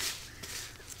around.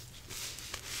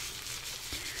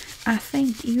 I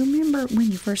think, you remember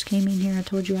when you first came in here, I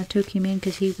told you I took him in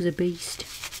because he was a beast.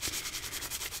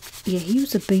 Yeah, he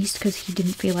was a beast because he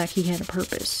didn't feel like he had a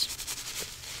purpose.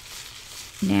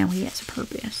 Now he has a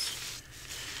purpose.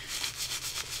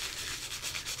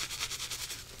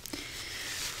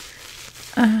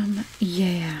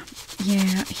 Yeah,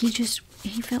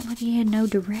 he felt like he had no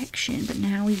direction, but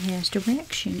now he has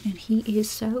direction, and he is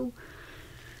so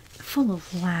full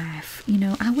of life. You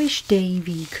know, I wish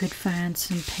Davy could find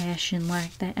some passion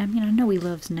like that. I mean, I know he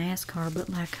loves NASCAR, but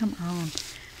like, come on.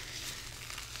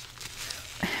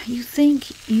 You think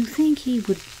he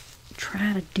would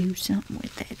try to do something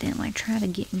with that then, like try to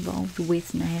get involved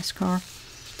with NASCAR?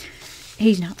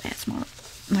 He's not that smart.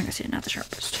 Like I said, not the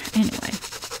sharpest. Anyway.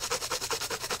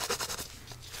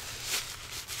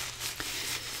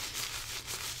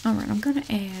 Alright, I'm going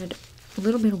to add a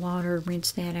little bit of water,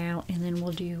 rinse that out, and then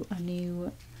we'll do a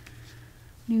new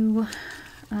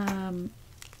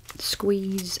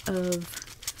squeeze of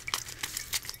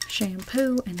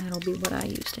shampoo, and that'll be what I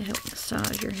use to help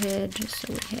massage your head, just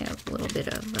so we have a little bit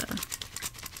of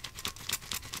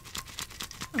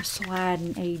a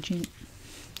sliding agent,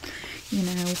 you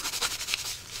know.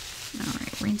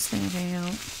 Alright, rinse that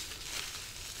out.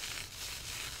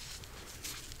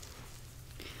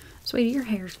 Sweetie, your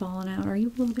hair's falling out. Are you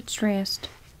a little bit stressed?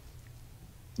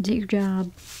 Is it your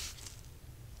job?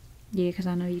 Yeah, because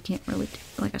I know you can't really,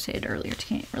 like I said earlier, you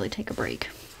can't really take a break.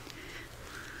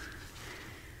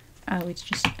 Oh, it's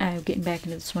just, getting back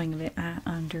into the swing of it. I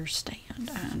understand.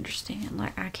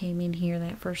 Like, I came in here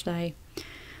that first day,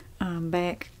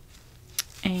 back,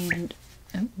 and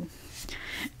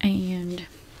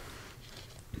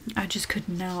I just could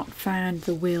not find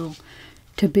the will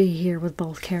to be here with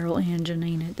both Carol and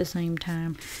Janine at the same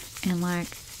time, and like,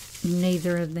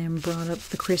 neither of them brought up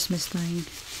the Christmas thing.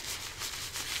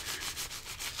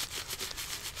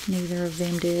 Neither of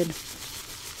them did.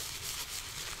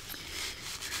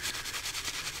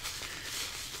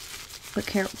 But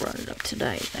Carol brought it up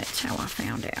today. That's how I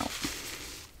found out.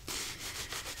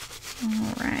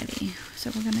 Alrighty. So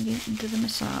we're going to get into the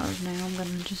massage now. I'm going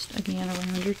to just, again,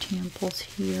 around your temples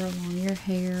here, along your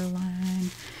hairline.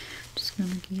 Just going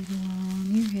to get along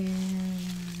your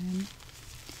hairline.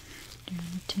 down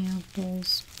the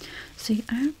temples. See,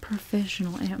 I'm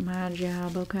professional at my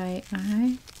job, okay?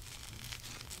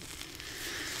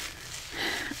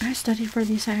 I studied for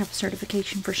this. I have a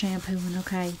certification for shampooing,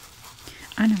 okay?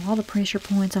 I know all the pressure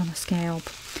points on the scalp.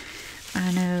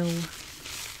 I know,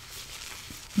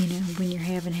 you know, when you're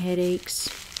having headaches,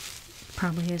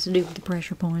 probably has to do with the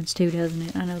pressure points too, doesn't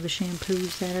it? I know the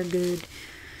shampoos that are good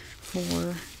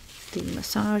for the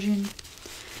massaging,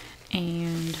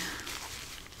 and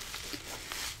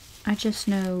I just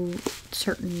know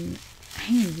certain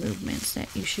hand movements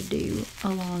that you should do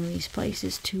along these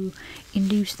places to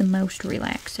induce the most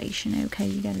relaxation. Okay,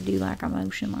 you got to do like a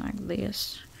motion like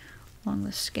this along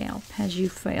the scalp, as you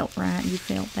felt, right? You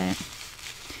felt that.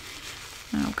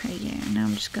 Okay, yeah, now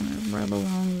I'm just gonna rub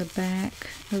along the back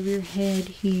of your head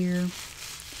here.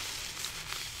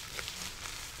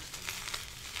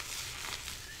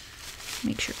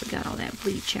 Make sure we got all that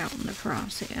bleach out in the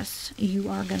process. You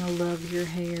are gonna love your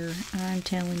hair, I'm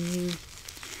telling you.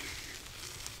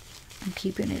 I'm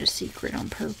keeping it a secret on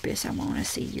purpose. I want to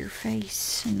see your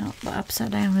face and not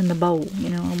upside down in the bowl. You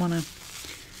know, I want to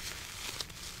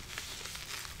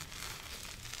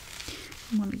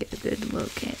get a good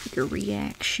look at your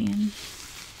reaction.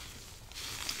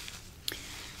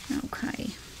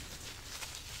 Okay.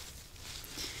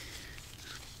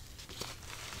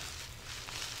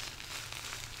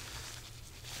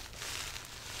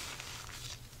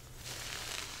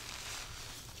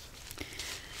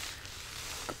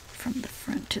 From the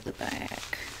front to the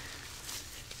back.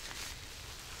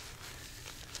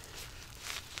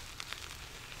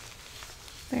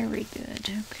 Very good,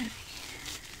 okay.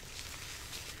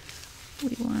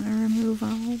 We want to remove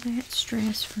all that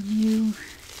stress from you.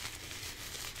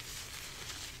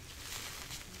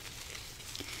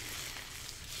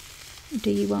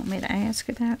 Do you want me to ask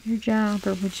about your job,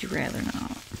 or would you rather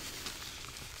not?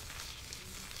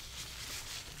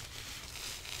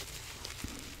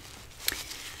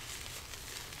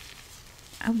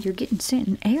 Oh, you're getting sent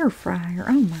an air fryer.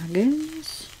 Oh my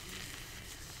goodness.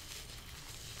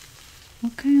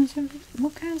 What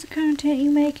kinds of content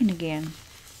you making again?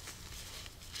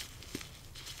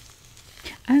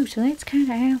 Oh, so that's kind of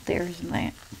out there, isn't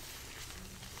that?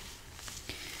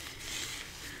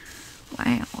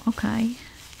 Wow, okay.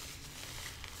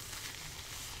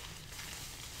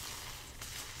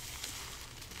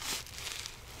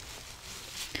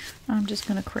 I'm just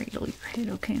going to cradle your head,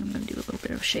 okay? I'm going to do a little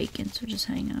bit of shaking, so just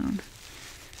hang on.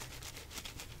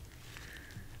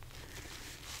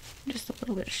 Just a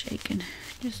little bit of shaking.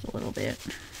 Just a little bit.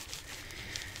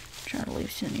 Try to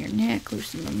loosen your neck,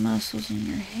 loosen the muscles in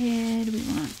your head. We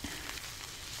want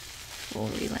full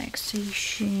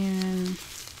relaxation.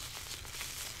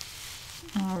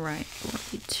 Alright,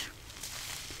 great.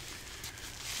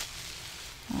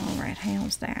 Alright,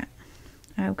 how's that?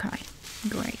 Okay,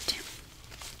 great.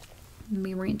 Let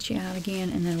me rinse you out again,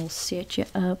 and then we'll set you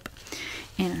up.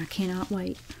 And I cannot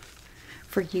wait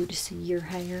for you to see your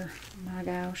hair. My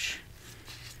gosh.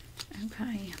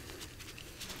 Okay.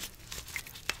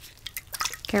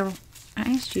 Carol,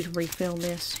 I asked you to refill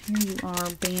this. Here you are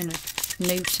being a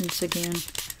nuisance again.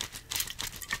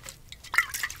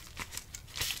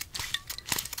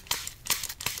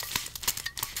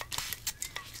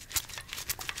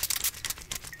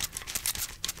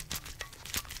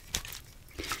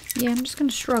 Yeah, I'm just going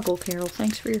to struggle, Carol.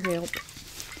 Thanks for your help.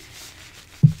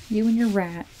 You and your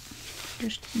rat.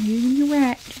 Just you and your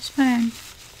rat. Just fine.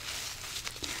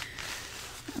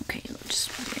 Okay, let's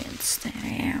rinse that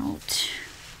out.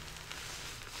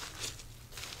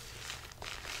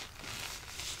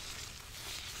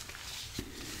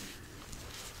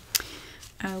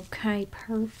 Okay,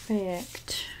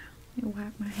 perfect. Let me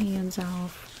wipe my hands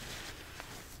off.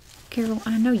 Carol,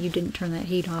 I know you didn't turn that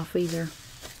heat off either,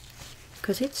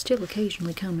 because it's still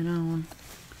occasionally coming on.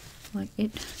 Like,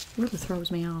 it really throws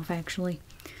me off, actually.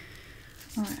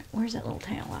 Alright, where's that little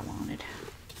towel I wanted?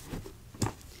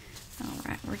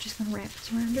 Alright, we're just going to wrap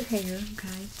this around your hair,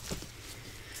 okay?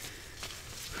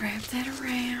 Wrap that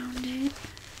around it.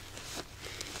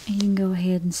 And you can go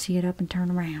ahead and sit up and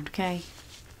turn around, okay?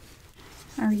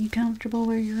 Are you comfortable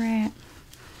where you're at?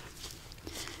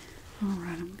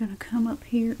 Alright, I'm going to come up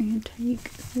here and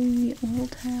take the little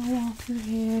towel off your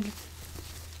head.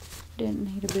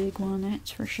 Didn't need a big one,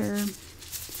 that's for sure.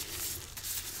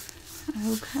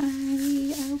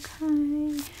 Okay,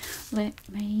 okay. Let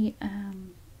me,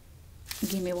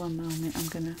 give me one moment. I'm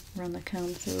going to run the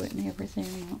comb through it and everything.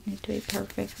 I want it to be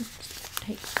perfect. Let's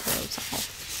take the clothes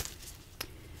off.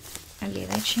 Oh yeah,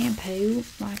 that shampoo,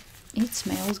 like, it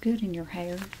smells good in your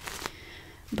hair.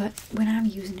 But when I'm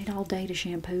using it all day to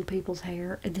shampoo people's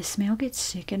hair, the smell gets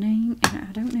sickening, and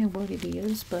I don't know what it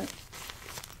is, but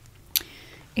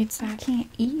I can't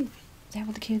eat. Is that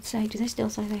what the kids say? Do they still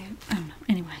say that? I don't know.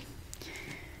 Anyway.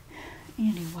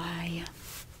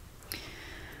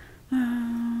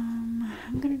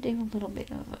 I'm going to do a little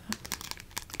bit of a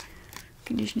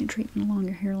conditioning treatment along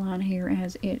your hairline here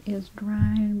as it is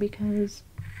drying, because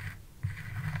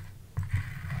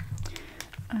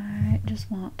I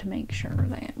just want to make sure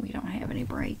that we don't have any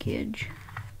breakage.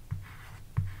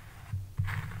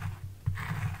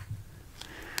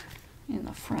 In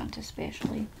the front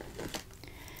especially.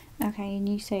 Okay, and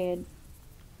you said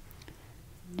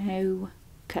no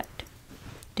cut.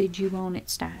 Did you want it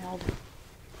styled?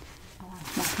 I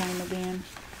lost my phone again.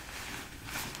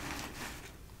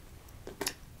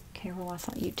 Carol, I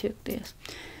thought you took this.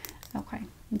 Okay,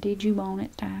 did you want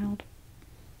it styled?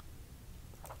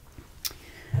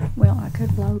 Well, I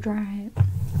could blow dry it.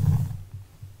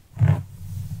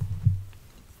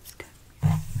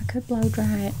 I could blow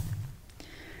dry it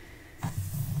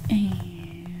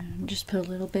and just put a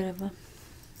little bit of a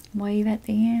wave at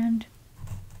the end.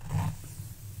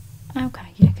 Okay,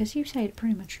 yeah, because you say it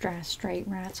pretty much dries straight,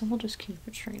 right? So we'll just keep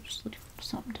it straight, just leave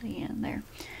something to the end there.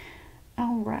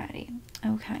 Alrighty.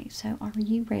 Okay, so are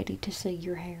you ready to see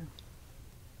your hair?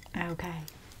 Okay.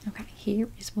 Okay, here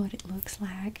is what it looks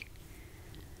like.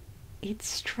 It's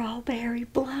strawberry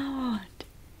blonde.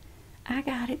 I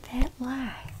got it that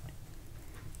light.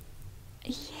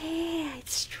 Yeah,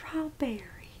 it's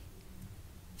strawberry.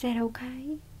 Is that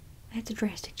okay? That's a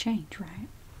drastic change, right?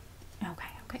 Okay,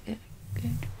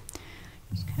 good.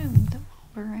 Just comb the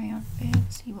water out of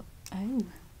it, see what,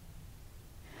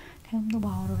 comb the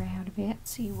water out of it,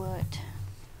 see what,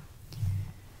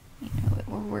 what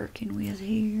we're working with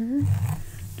here.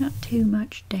 Not too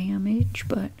much damage,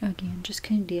 but again, just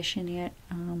condition it.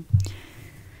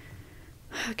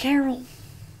 Carol,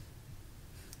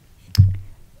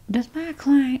 does my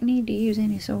client need to use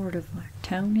any sort of like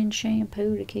toning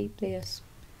shampoo to keep this?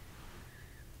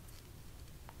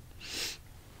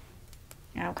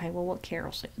 Okay, well, what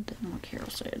Carol said.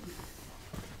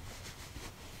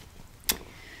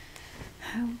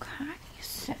 Okay,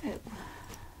 so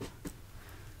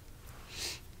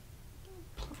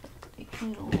put the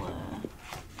little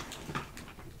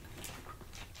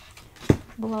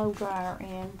blow dryer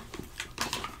in.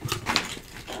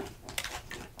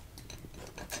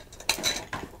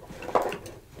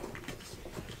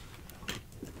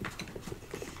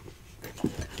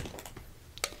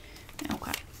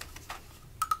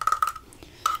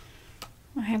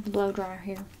 I have the blow dryer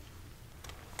here.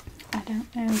 I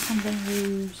don't know if I'm going to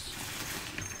use,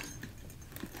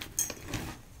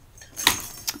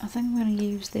 I think I'm going to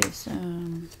use this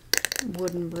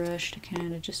wooden brush to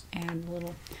kind of just add a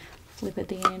little flip at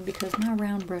the end, because my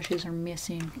round brushes are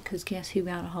missing, because guess who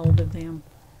got a hold of them?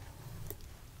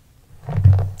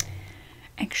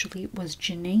 Actually, it was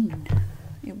Janine.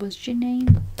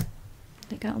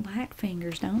 They got light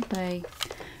fingers, don't they?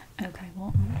 Okay,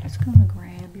 well, I'm just going to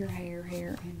grab your hair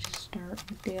here and just start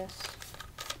with this.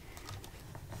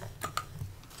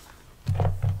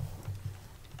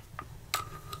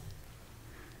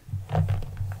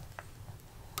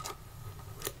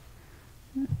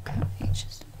 Okay,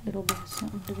 just a little bit of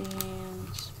something to the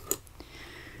ends.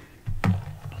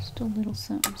 Just a little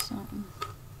something.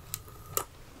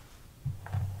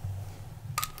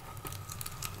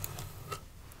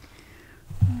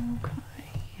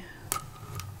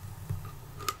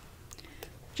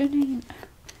 Janine,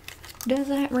 does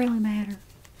that really matter?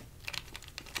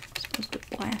 I'm supposed to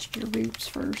blast your roots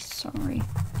first, sorry.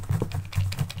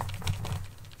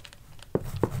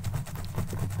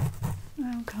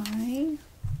 Okay,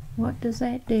 what does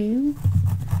that do?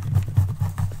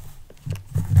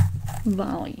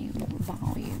 Volume.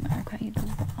 Okay, it does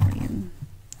volume.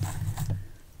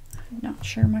 Not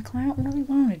sure my client really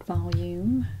wanted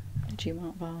volume. Did you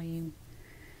want volume?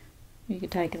 You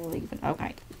could take it or leave it.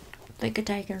 Okay. They could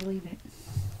take it or leave it.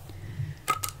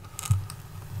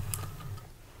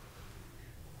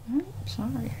 Oh,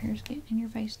 sorry, your hair's getting in your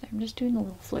face there. I'm just doing a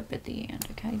little flip at the end,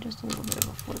 okay? Just a little bit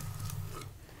of a flip.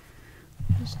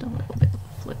 Just a little bit of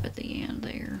a flip at the end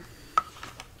there.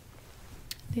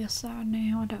 This side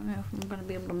now, I don't know if I'm going to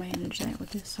be able to manage that with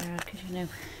this side, because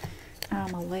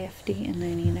I'm a lefty, and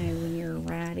then when you're a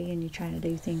righty and you try to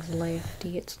do things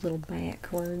lefty, it's a little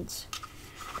backwards.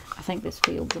 I think this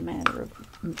field's a matter of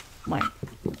like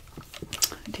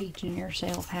teaching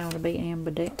yourself how to be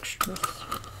ambidextrous.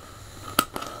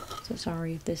 So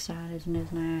sorry if this side isn't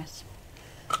as nice.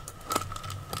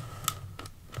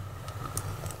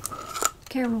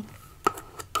 Carol,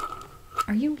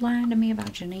 are you lying to me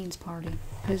about Janine's party?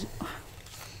 Because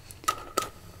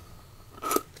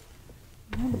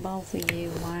what are both of you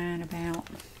lying about?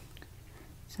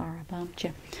 Sorry, I bumped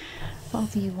you.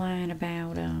 Both of you lying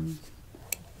about,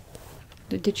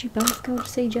 did you both go to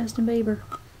see Justin Bieber?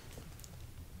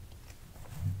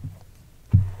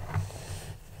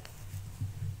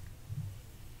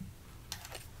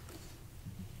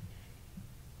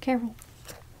 Carol,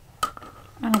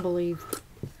 I don't believe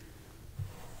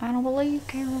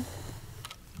Carol.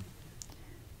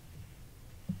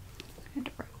 I had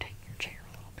to rotate your chair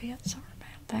a little bit. Sorry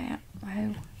about that.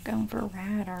 Oh, going for a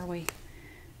ride, are we?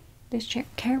 This chair,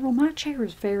 Carol, my chair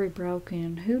is very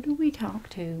broken. Who do we talk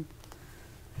to?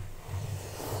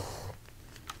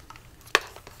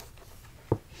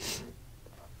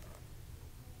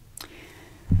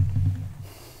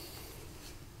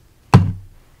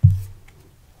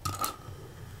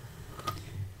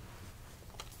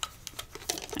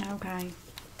 Okay.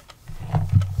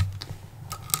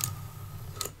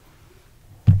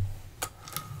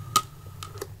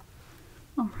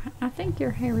 Alright, I think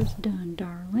your hair is done,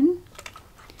 darling.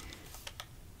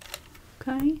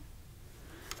 Okay.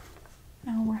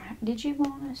 Alright, did you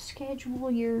want to schedule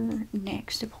your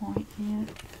next appointment?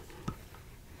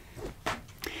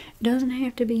 Doesn't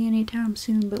have to be anytime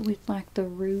soon, but with like the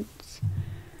roots,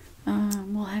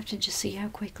 we'll have to just see how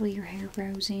quickly your hair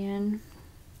grows in.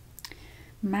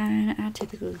 Mine, I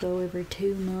typically go every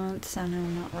 2 months. I know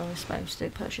I'm not really supposed to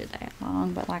push it that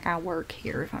long, but like I work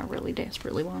here. If I really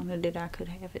desperately wanted it, I could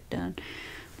have it done.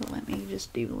 But let me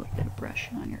just do a little bit of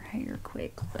brushing on your hair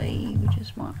quickly. We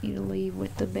just want you to leave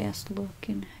with the best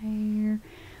looking hair.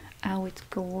 Oh, it's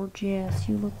gorgeous.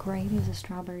 You look great as a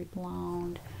strawberry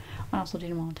blonde. I also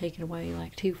didn't want to take it away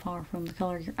like too far from the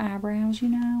color of your eyebrows, you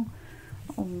know.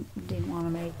 Didn't want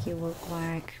to make you look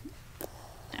like,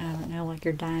 I don't know, like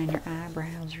you're dyeing your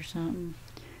eyebrows or something.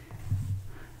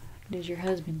 Does your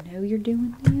husband know you're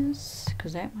doing this?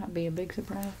 Because that might be a big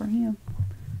surprise for him.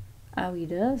 Oh, he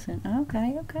doesn't?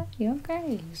 Okay.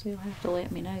 So you'll have to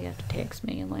let me know. You have to text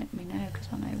me and let me know, because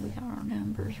I know we got our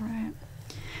numbers right.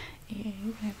 Yeah,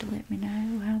 you have to let me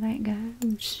know how that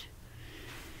goes.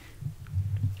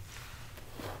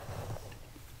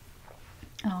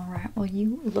 Alright, well,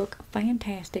 you look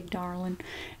fantastic, darling.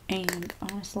 And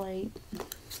honestly,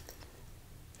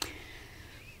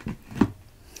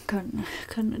 couldn't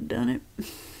have done it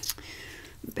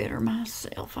better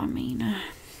myself. I mean,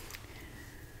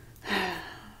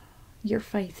 your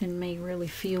faith in me really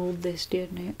fueled this,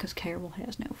 didn't it? Because Carol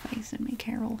has no faith in me.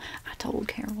 I told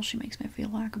Carol she makes me feel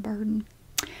like a burden.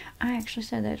 I actually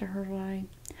said that to her today.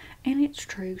 And it's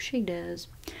true, she does.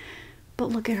 But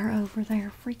look at her over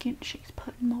there, freaking, she's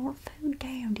putting more food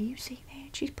down. Do you see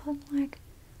that? She's putting like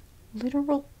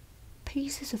literal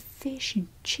pieces of fish and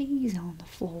cheese on the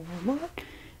floor. What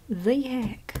the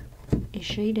heck is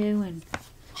she doing?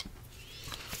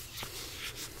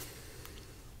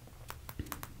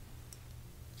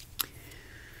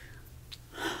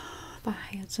 If I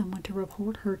had someone to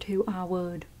report her to, I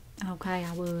would. Okay,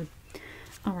 I would.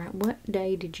 Alright, what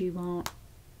day did you want?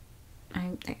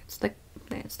 Oh, that's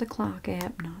the clock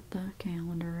app, not the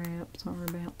calendar app. Sorry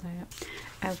about that.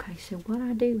 Okay, so what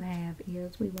I do have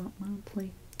is we want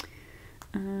monthly.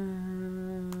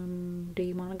 Do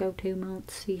you want to go 2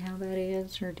 months, see how that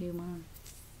is, or do you want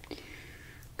to?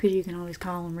 Because you can always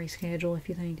call and reschedule if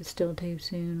you think it's still too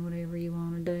soon, whatever you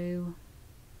want to do.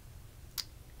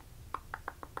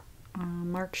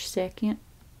 March 2nd.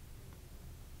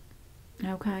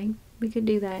 Okay, we could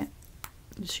do that.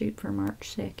 Shoot for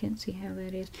March 2nd, see how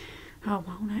that is. Oh,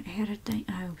 won't I add a thing?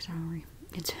 Oh, sorry.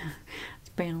 It's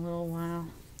been a little while.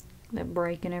 That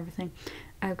break and everything.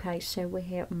 Okay, so we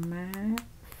have my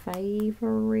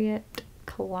favorite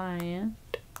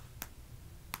client.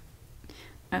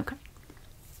 Okay.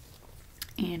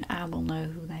 And I will know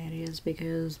who that is,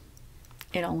 because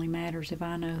it only matters if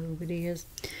I know who it is.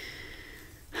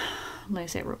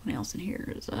 Unless everyone else in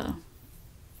here is on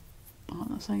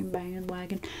the same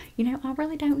bandwagon. You know, I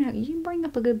really don't know. You bring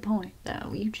up a good point,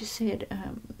 though. You just said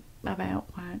about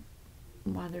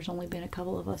why there's only been a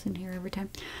couple of us in here every time.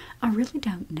 I really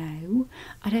don't know.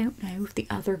 I don't know if the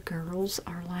other girls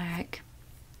are like,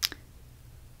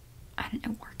 I don't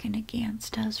know, working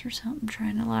against us or something,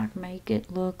 trying to like make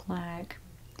it look like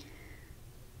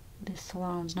this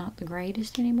salon's not the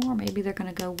greatest anymore. Maybe they're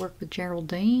gonna go work with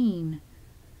Geraldine.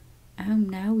 Oh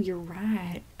no, you're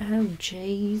right. Oh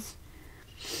jeez.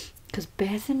 Because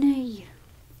Bethany,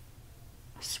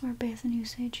 I swear Bethany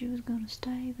said she was going to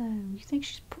stay, though. You think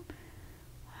she's...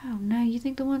 Oh, no. You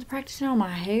think the one's practicing on my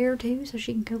hair, too, so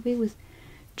she can go be with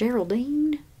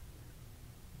Geraldine?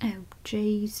 Oh,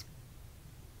 jeez.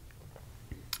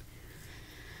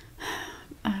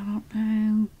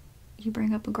 You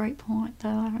bring up a great point, though.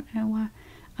 I don't know why.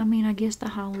 I mean, I guess the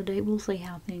holiday, we'll see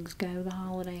how things go. The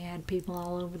holiday had people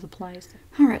all over the place.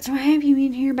 Alright, so I have you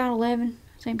in here about 11,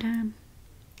 same time?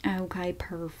 Okay,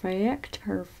 perfect,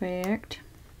 perfect.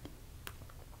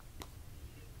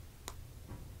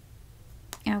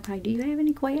 Okay, do you have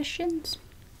any questions?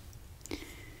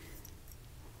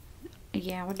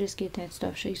 Yeah, I'll just get that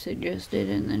stuff she suggested,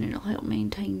 and then it'll help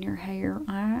maintain your hair.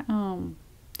 I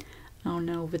don't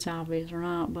know if it's obvious or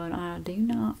not, but I do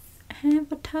not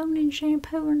have a toning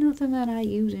shampoo or nothing that I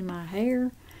use in my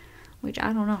hair, which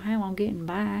I don't know how I'm getting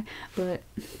by, but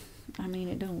I mean,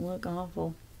 it don't look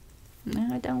awful.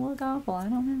 No, it don't look awful. I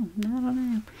don't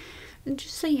know.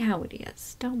 Just see how it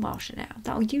is. Don't wash it out.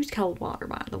 Don't use cold water,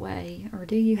 by the way, or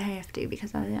do you have to?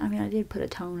 Because I mean, I did put a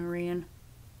toner in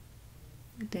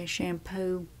with that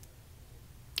shampoo.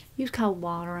 Use cold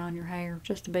water on your hair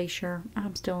just to be sure.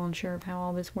 I'm still unsure of how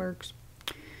all this works.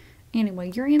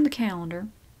 Anyway, you're in the calendar.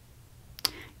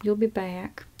 You'll be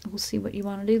back. We'll see what you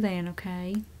want to do then,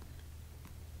 okay?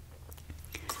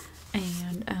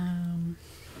 And,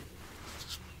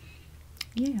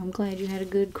 yeah, I'm glad you had a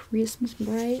good Christmas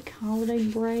break, holiday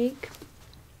break.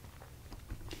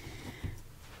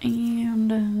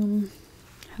 And,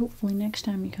 hopefully next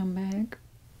time you come back,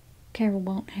 Carol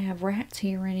won't have rats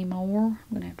here anymore. I'm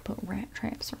going to have to put rat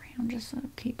traps around just to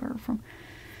keep her from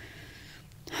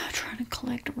trying to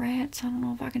collect rats. I don't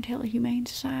know if I can tell a Humane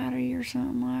Society or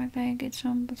something like that. Get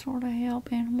some sort of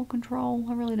help. Animal control.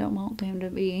 I really don't want them to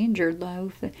be injured,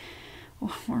 though.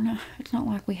 It's not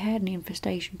like we had an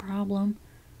infestation problem.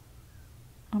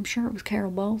 I'm sure it was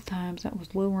Carol both times that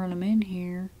was luring them in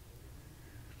here.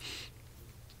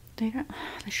 They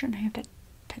shouldn't have to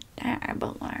die,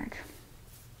 but like,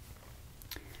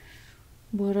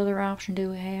 what other option do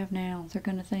we have now? They're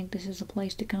going to think this is a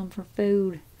place to come for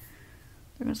food.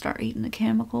 They're going to start eating the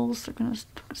chemicals. They're going to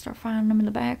start finding them in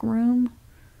the back room.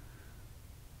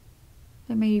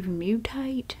 They may even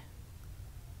mutate.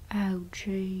 Oh,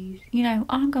 jeez. You know,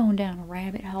 I'm going down a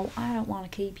rabbit hole. I don't want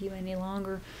to keep you any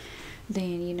longer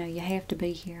than, you know, you have to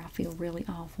be here. I feel really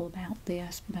awful about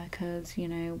this because, you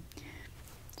know,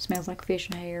 it smells like fish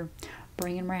and hair.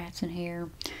 Bringing rats in here.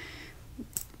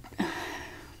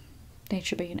 That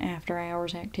should be an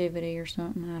after-hours activity or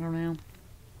something. I don't know.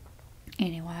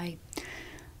 Anyway,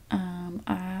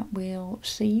 I will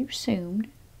see you soon.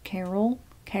 Carol,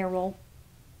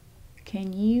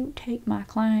 can you take my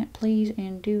client, please,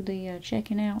 and do the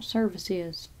checking out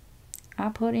services? I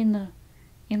put in the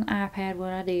iPad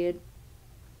what I did.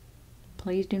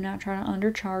 Please do not try to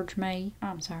undercharge me.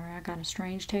 I'm sorry, I got a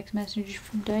strange text message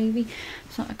from Davy.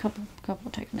 So a couple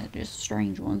of text messages,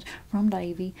 strange ones from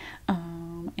Davy.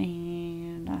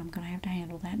 And I'm gonna have to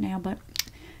handle that now. But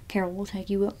Carol will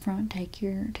take you up front, take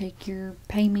your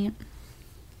payment,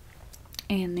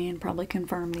 and then probably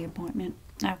confirm the appointment.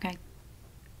 Okay.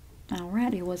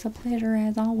 Alright, it was a pleasure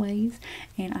as always,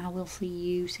 and I will see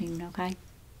you soon, okay?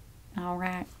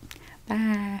 Alright.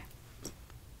 Bye.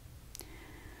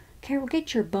 Carol,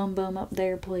 get your bum up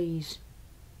there, please.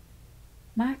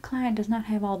 My client does not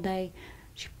have all day.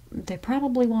 They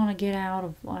probably want to get out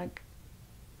of, like,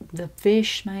 the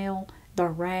fish smell, the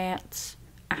rats.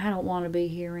 I don't want to be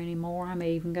here anymore. I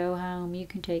may even go home. You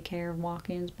can take care of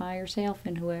walk-ins by yourself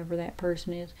and whoever that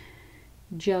person is.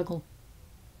 Juggle.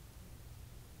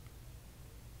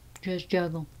 Just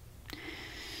juggle.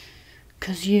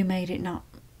 'Cause you made it not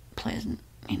pleasant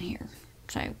in here.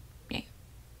 So, yeah.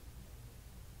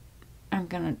 I'm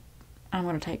gonna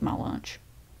take my lunch.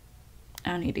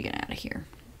 I need to get out of here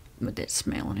with that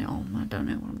smell and all. I don't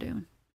know what I'm doing.